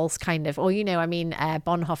 this false kind of,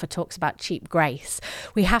 Bonhoeffer talks about cheap grace.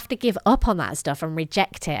 We have to give up on that stuff and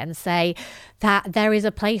reject it, and say that there is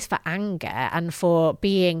a place for anger and for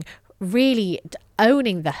being really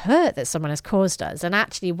owning the hurt that someone has caused us. And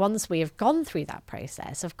actually, once we have gone through that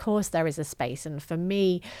process, of course there is a space. And for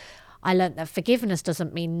me, I learned that forgiveness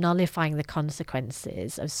doesn't mean nullifying the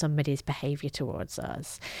consequences of somebody's behaviour towards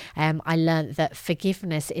us. I learned that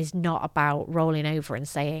forgiveness is not about rolling over and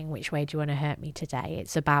saying, which way do you want to hurt me today?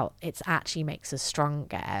 It actually makes us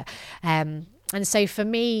stronger. And so for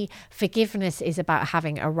me, forgiveness is about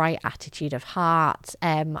having a right attitude of heart.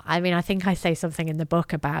 I think I say something in the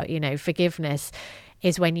book about, forgiveness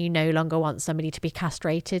is when you no longer want somebody to be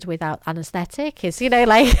castrated without anaesthetic. That's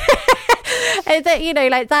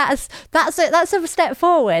a step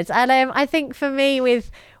forward. And I think for me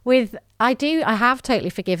with I have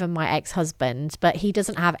totally forgiven my ex-husband, but he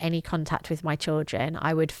doesn't have any contact with my children.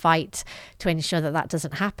 I would fight to ensure that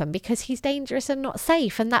doesn't happen, because he's dangerous and not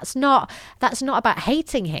safe. And that's not about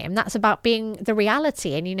hating him. That's about being the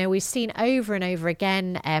reality. And, we've seen over and over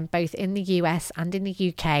again, both in the US and in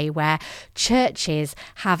the UK, where churches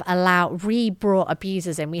have re-brought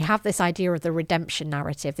abusers in. We have this idea of the redemption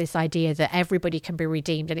narrative, this idea that everybody can be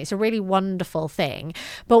redeemed, and it's a really wonderful thing.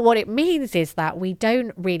 But what it means is that we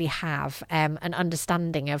don't really have an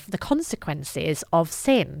understanding of the consequences of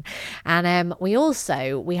sin. And we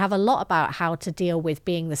have a lot about how to deal with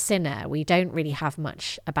being the sinner. We don't really have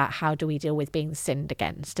much about how do we deal with being sinned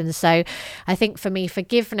against. And so I think for me,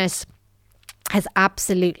 forgiveness has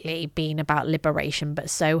absolutely been about liberation, but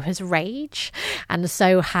so has rage, and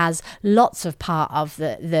so has lots of part of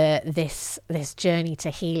this journey to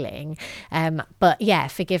healing. But yeah,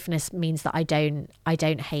 forgiveness means that I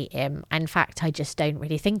don't hate him. In fact, I just don't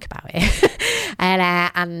really think about it,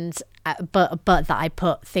 but that I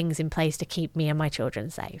put things in place to keep me and my children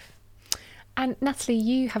safe. And Natalie,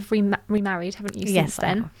 you have remarried, haven't you, since Yes,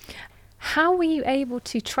 then? How were you able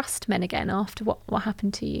to trust men again after what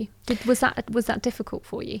happened to you? Was that difficult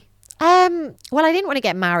for you? Well, I didn't want to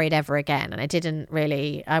get married ever again, and I didn't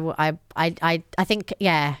really. I think,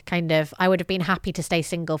 yeah, kind of. I would have been happy to stay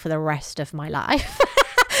single for the rest of my life.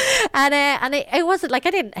 and it wasn't like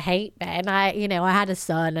I didn't hate men. I had a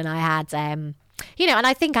son, and I had and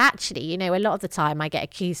I think actually, a lot of the time I get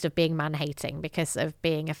accused of being man-hating because of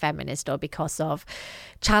being a feminist or because of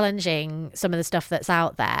challenging some of the stuff that's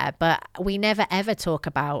out there. But we never ever talk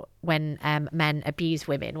about when men abuse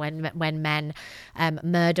women, when men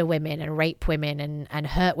murder women and rape women and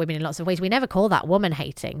hurt women in lots of ways. We never call that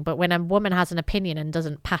woman-hating. But when a woman has an opinion and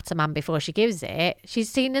doesn't pat a man before she gives it, she's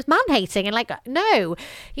seen as man-hating. And like, no,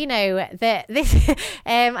 this.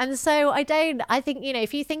 And so I think,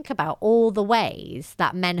 if you think about all the ways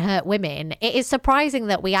that men hurt women, it is surprising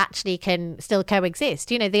that we actually can still coexist.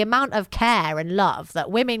 The amount of care and love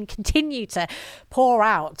that women continue to pour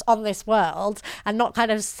out on this world and not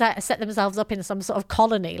kind of set themselves up in some sort of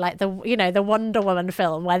colony like the Wonder Woman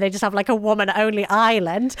film where they just have like a woman only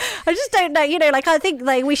island. I just don't know, I think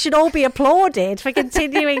like we should all be applauded for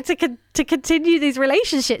continuing to continue these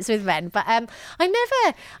relationships with men. But I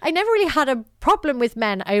never really had a problem with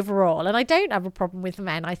men overall, and I don't have a problem with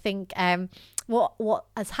men. I think what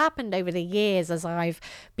has happened over the years as I've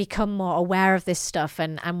become more aware of this stuff,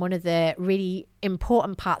 and one of the really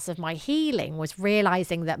important parts of my healing was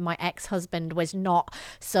realizing that my ex-husband was not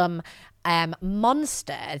some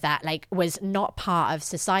monster that like was not part of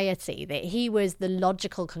society, that he was the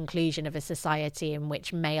logical conclusion of a society in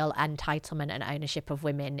which male entitlement and ownership of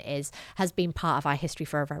women has been part of our history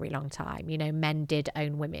for a very long time. Men did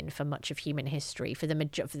own women for much of human history.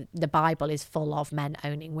 The Bible is full of men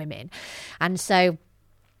owning women, and so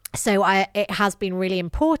it has been really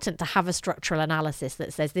important to have a structural analysis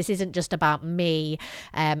that says this isn't just about me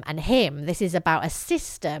and him. This is about a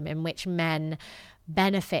system in which men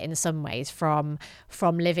benefit in some ways from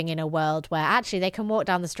living in a world where actually they can walk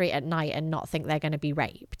down the street at night and not think they're going to be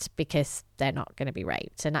raped, because they're not going to be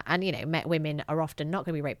raped. And women are often not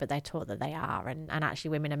going to be raped, but they're taught that they are. And actually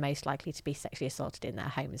women are most likely to be sexually assaulted in their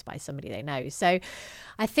homes by somebody they know. So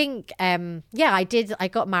I think, I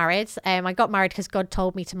got married. I got married because God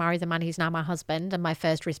told me to marry the man who's now my husband. And my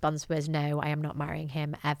first response was, no, I am not marrying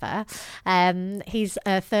him ever. He's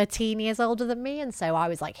 13 years older than me. And so I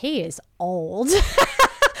was like, he is old.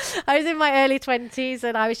 I was in my early 20s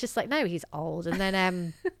and I was just like, no, he's old. And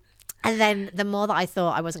then the more that I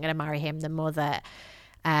thought I wasn't going to marry him, the more that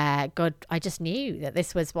God, I just knew that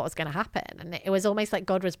this was what was going to happen. And it was almost like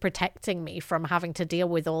God was protecting me from having to deal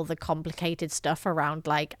with all the complicated stuff around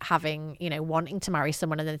like having, wanting to marry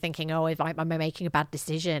someone and then thinking, oh, am I making a bad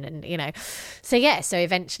decision? And, so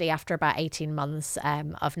eventually after about 18 months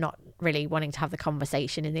of not really wanting to have the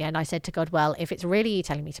conversation, in the end I said to God, well, if it's really you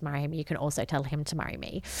telling me to marry him, you can also tell him to marry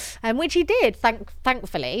me, which he did,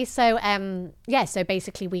 thankfully. So so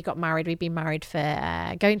basically we got married. We've been married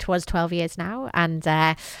for going towards 12 years now, and I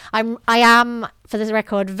am, for the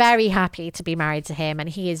record, very happy to be married to him, and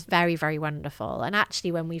he is very, very wonderful. And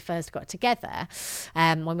actually when we first got together,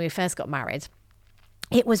 when we first got married,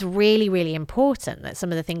 it was really, really important that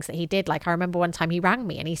some of the things that he did, like I remember one time he rang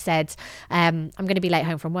me and he said, I'm going to be late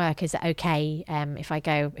home from work. Is it okay if I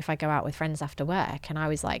go out with friends after work? And I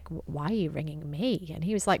was like, why are you ringing me? And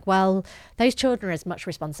he was like, well, those children are as much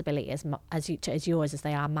responsibility as yours as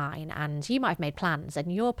they are mine. And you might have made plans,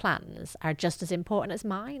 and your plans are just as important as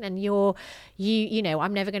mine. And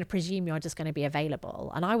I'm never going to presume you're just going to be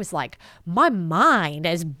available. And I was like, my mind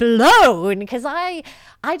is blown, because I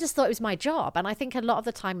just thought it was my job. And I think a lot of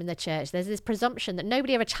the time in the church there's this presumption that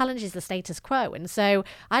nobody ever challenges the status quo, and so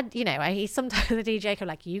he sometimes the DJ go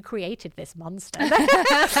like, you created this monster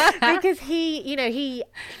because he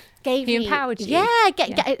empowered you.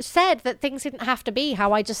 It said that things didn't have to be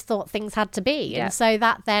how I just thought things had to be. And so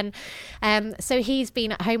that then so he's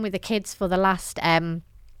been at home with the kids for the last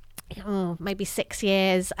maybe 6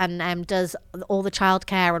 years, and does all the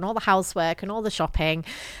childcare and all the housework and all the shopping,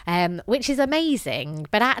 which is amazing.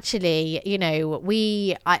 But actually, you know,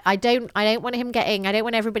 I don't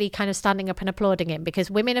want everybody kind of standing up and applauding him,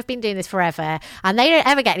 because women have been doing this forever and they don't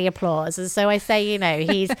ever get any applause. And so I say, you know,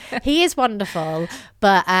 he is wonderful,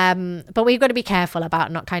 but we've got to be careful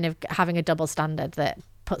about not kind of having a double standard that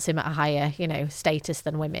puts him at a higher, you know, status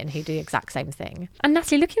than women who do the exact same thing. And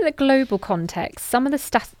Natalie, looking at the global context, some of the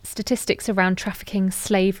statistics around trafficking,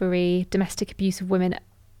 slavery, domestic abuse of women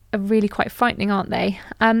are really quite frightening, aren't they?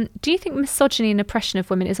 Do you think misogyny and oppression of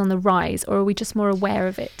women is on the rise, or are we just more aware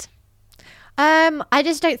of it? I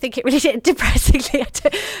just don't think it really, depressingly,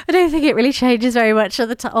 I don't think it really changes very much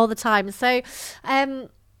all the time. So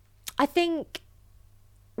I think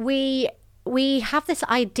we have this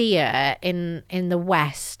idea in the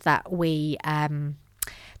West that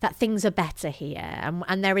that things are better here,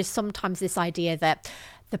 and there is sometimes this idea that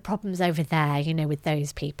the problem's over there, you know, with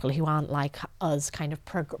those people who aren't like us, kind of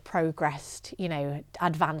progressed, you know,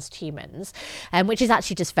 advanced humans, which is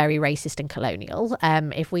actually just very racist and colonial.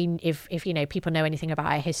 If you know, people know anything about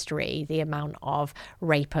our history, the amount of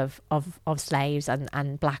rape of slaves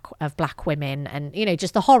and black women, and, you know,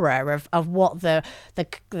 just the horror of what the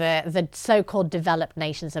so-called developed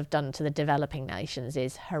nations have done to the developing nations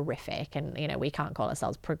is horrific. And, you know, we can't call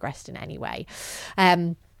ourselves progressed in any way.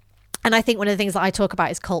 And I think one of the things that I talk about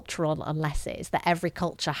is cultural unlesses, that every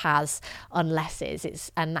culture has unlesses.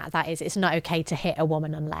 It's not okay to hit a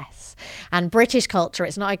woman unless. And British culture,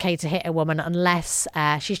 it's not okay to hit a woman unless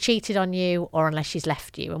she's cheated on you or unless she's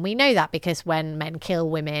left you. And we know that because when men kill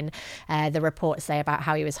women, the reports say about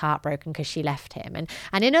how he was heartbroken because she left him.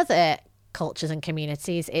 And in other cultures and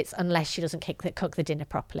communities, it's unless she doesn't cook the dinner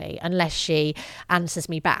properly, unless she answers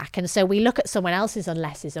me back. And so we look at someone else's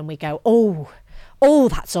unlesses and we go, oh,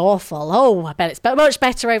 that's awful. Oh, I bet it's much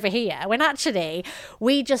better over here. When actually,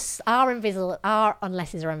 we just our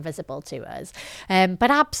unlesses are invisible to us.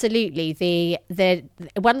 But absolutely, the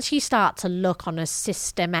once you start to look on a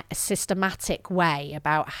systematic way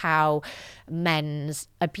about how men's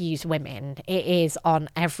abuse women, it is on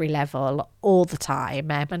every level all the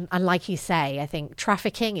time. And like you say, I think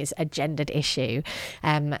trafficking is a gendered issue.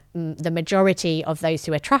 The majority of those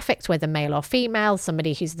who are trafficked, whether male or female,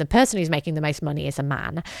 the person who's making the most money is a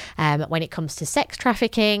man. When it comes to sex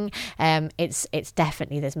trafficking, it's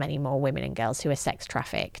definitely, there's many more women and girls who are sex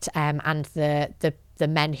trafficked, and the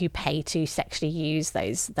men who pay to sexually use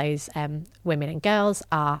those women and girls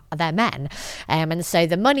they're men, and so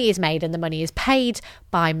the money is made and the money is paid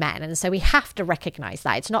by men. And so we have to recognise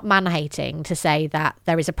that it's not man-hating to say that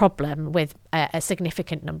there is a problem with a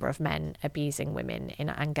significant number of men abusing women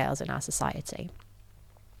and girls in our society.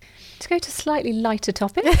 To go to a slightly lighter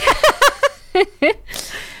topic,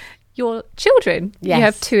 your children, yes. You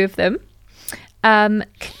have 2 of them. Can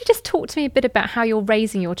you just talk to me a bit about how you're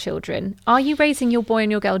raising your children? Are you raising your boy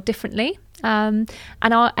and your girl differently? And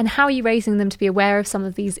how are you raising them to be aware of some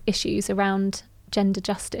of these issues around gender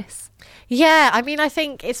justice? Yeah, I mean, I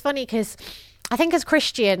think it's funny because I think as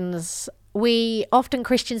Christians,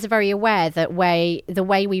 Christians are very aware that the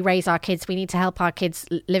way we raise our kids, we need to help our kids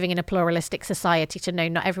living in a pluralistic society to know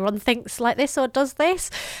not everyone thinks like this or does this.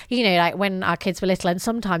 You know, like when our kids were little, and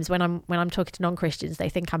sometimes when I'm talking to non-Christians, they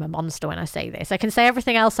think I'm a monster when I say this. I can say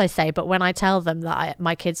everything else I say, but when I tell them that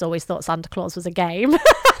my kids always thought Santa Claus was a game,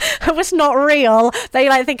 it was not real,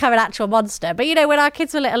 they think I'm an actual monster. But you know, when our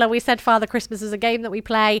kids were little and we said Father Christmas is a game that we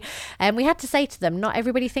play, and we had to say to them, not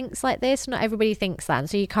everybody thinks like this, not everybody thinks that, and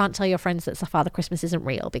so you can't tell your friends that Father Christmas isn't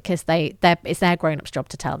real, because it's their grown-ups' job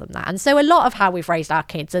to tell them that. And so a lot of how we've raised our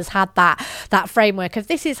kids has had that framework of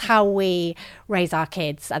this is how we raise our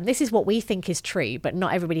kids and this is what we think is true, but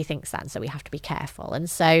not everybody thinks that, and so we have to be careful. And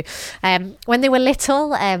so when they were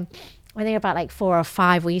little, when they were about 4 or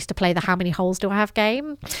 5, we used to play the how many holes do I have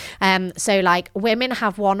game. So women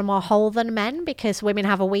have one more hole than men, because women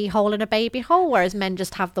have a wee hole and a baby hole, whereas men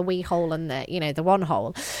just have the wee hole and the one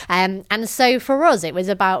hole. And so for us, it was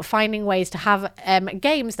about finding ways to have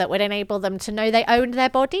games that would enable them to know they owned their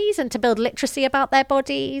bodies and to build literacy about their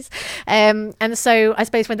bodies. And so I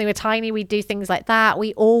suppose when they were tiny, we'd do things like that.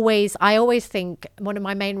 I always think one of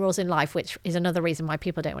my main rules in life, which is another reason why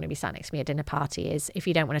people don't want to be sat next to me at dinner party, is if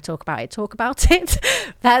you don't want to talk about it.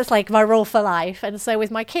 That's my rule for life. And so with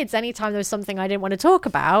my kids, anytime there was something I didn't want to talk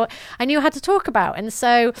about, I knew how to talk about. And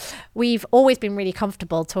so we've always been really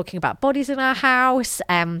comfortable talking about bodies in our house.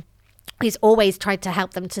 he's always tried to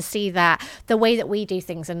help them to see that the way that we do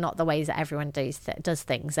things are not the ways that everyone does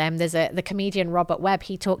things. There's the comedian Robert Webb.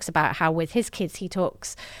 He talks about how with his kids, he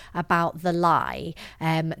talks about the lie,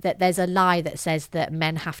 that there's a lie that says that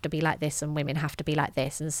men have to be like this and women have to be like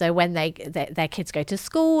this. And so when their kids go to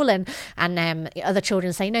school and other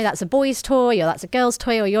children say, no, that's a boy's toy or that's a girl's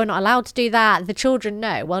toy or you're not allowed to do that, the children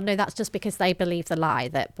know, well, no, that's just because they believe the lie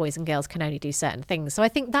that boys and girls can only do certain things. So I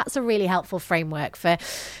think that's a really helpful framework for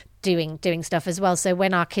doing stuff as well. So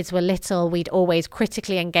when our kids were little, we'd always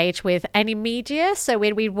critically engage with any media. So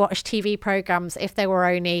when we'd watch TV programs, if there were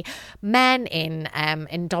only men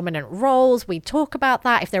in dominant roles, we'd talk about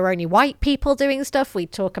that. If there were only white people doing stuff,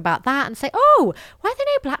 we'd talk about that and say, oh, why are there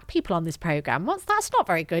no black people on this program? That's not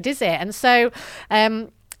very good, is it? And so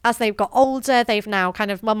as they've got older, they've now kind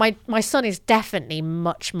of, well, my son is definitely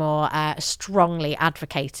much more strongly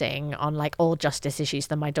advocating on like all justice issues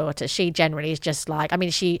than my daughter. She generally is just like, I mean,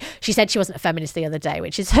 she said she wasn't a feminist the other day,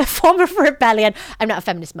 which is her form of rebellion. I'm not a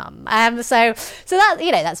feminist mum. So that,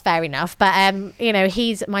 that's fair enough. But,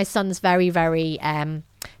 my son's very, very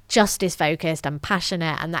justice focused and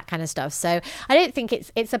passionate and that kind of stuff. So I don't think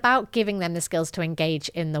it's about giving them the skills to engage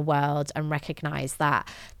in the world and recognize that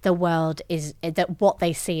the world is, that what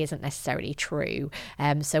they see isn't necessarily true.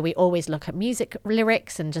 So we always look at music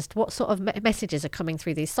lyrics and just what sort of messages are coming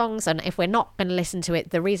through these songs. And if we're not going to listen to it,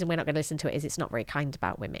 the reason we're not going to listen to it is it's not very kind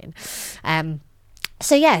about women.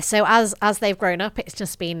 So as they've grown up, it's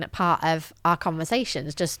just been part of our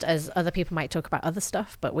conversations, just as other people might talk about other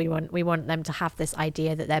stuff, but we want them to have this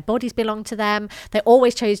idea that their bodies belong to them. They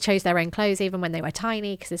always chose their own clothes, even when they were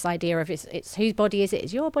tiny, because this idea of it's whose body is it?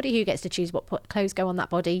 It's your body. Who gets to choose what clothes go on that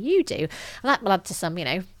body? You do. And that will add to some,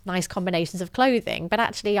 nice combinations of clothing. But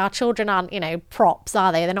actually our children aren't, props,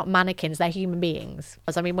 are they? They're not mannequins, they're human beings.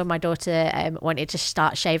 I mean, when my daughter wanted to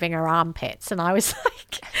start shaving her armpits, and I was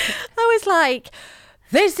like,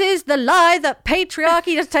 this is the lie that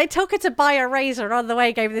patriarchy does. I took her to buy a razor on the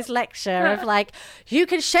way, gave this lecture of like, you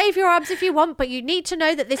can shave your arms if you want, but you need to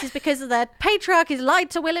know that this is because of the patriarchy's lied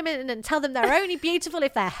to women and tell them they're only beautiful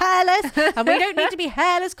if they're hairless, and we don't need to be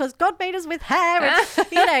hairless because God made us with hair.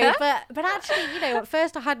 And, but actually, at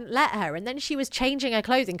first I hadn't let her, and then she was changing her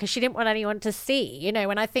clothing because she didn't want anyone to see,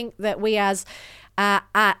 and I think that we as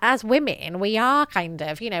women, we are kind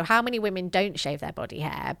of, how many women don't shave their body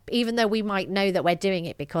hair, even though we might know that we're doing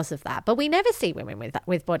it because of that, but we never see women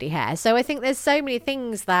with body hair. So I think there's so many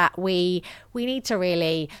things that we need to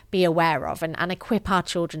really be aware of and equip our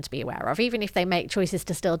children to be aware of. Even if they make choices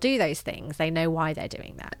to still do those things, they know why they're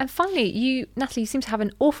doing that. And finally, Natalie, you seem to have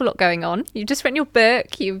an awful lot going on. You've just written your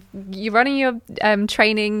book, you're running your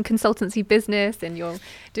training consultancy business, and you're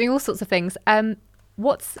doing all sorts of things.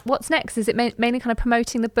 What's next? Is it mainly kind of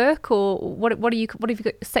promoting the book, or what have you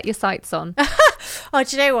set your sights on? Oh,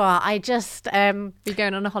 do you know what? I just you're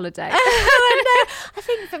going on a holiday. No, I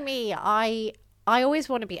think for me, I always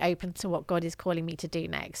want to be open to what God is calling me to do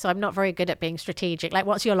next. So I'm not very good at being strategic. Like,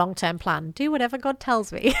 what's your long-term plan? Do whatever God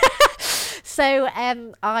tells me. So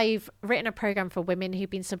I've written a program for women who've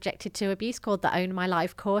been subjected to abuse called the Own My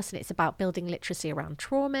Life course, and it's about building literacy around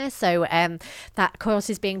trauma. So that course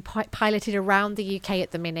is being piloted around the UK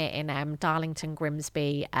at the minute in Darlington,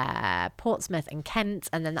 Grimsby, Portsmouth and Kent,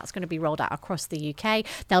 and then that's going to be rolled out across the UK.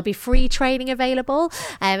 There'll be free training available.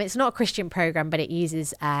 It's not a Christian program, but it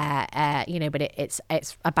uses,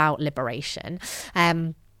 it's about liberation.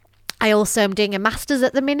 I also am doing a master's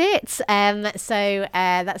at the minute, so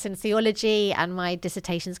that's in theology, and my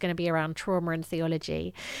dissertation is going to be around trauma and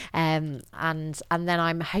theology, and then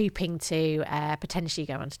I'm hoping to potentially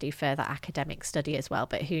go on to do further academic study as well,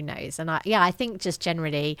 but who knows? And I think just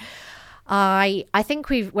generally, I think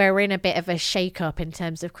we're in a bit of a shake-up in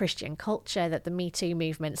terms of Christian culture, that the Me Too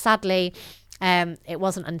movement, sadly, it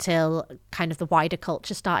wasn't until kind of the wider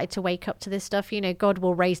culture started to wake up to this stuff. God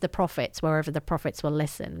will raise the prophets wherever the prophets will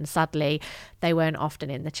listen. Sadly, they weren't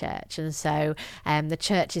often in the church. And so the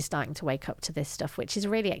church is starting to wake up to this stuff, which is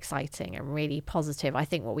really exciting and really positive. I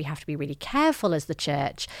think what we have to be really careful as the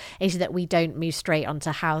church is that we don't move straight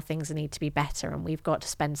onto how things need to be better. And we've got to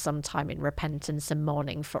spend some time in repentance and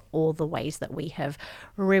mourning for all the ways that we have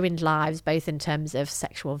ruined lives, both in terms of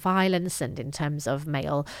sexual violence and in terms of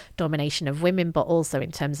male domination of women, but also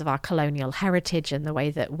in terms of our colonial heritage and the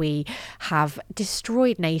way that we have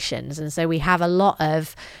destroyed nations. And so we have a lot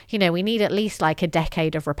of, we need at least like a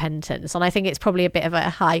decade of repentance. And I think it's probably a bit of a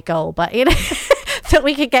high goal, but that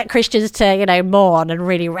we could get Christians to, you know, mourn and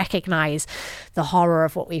really recognise the horror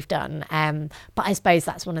of what we've done. But I suppose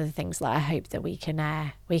that's one of the things that I hope that we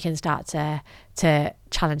can start to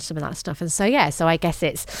challenge some of that stuff. And so I guess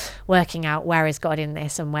it's working out, where is God in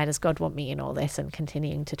this, and where does God want me in all this, and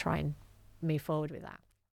continuing to try and move forward with that.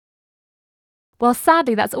 Well,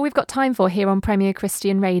 sadly, that's all we've got time for here on Premier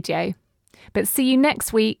Christian Radio. But see you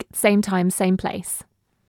next week, same time, same place.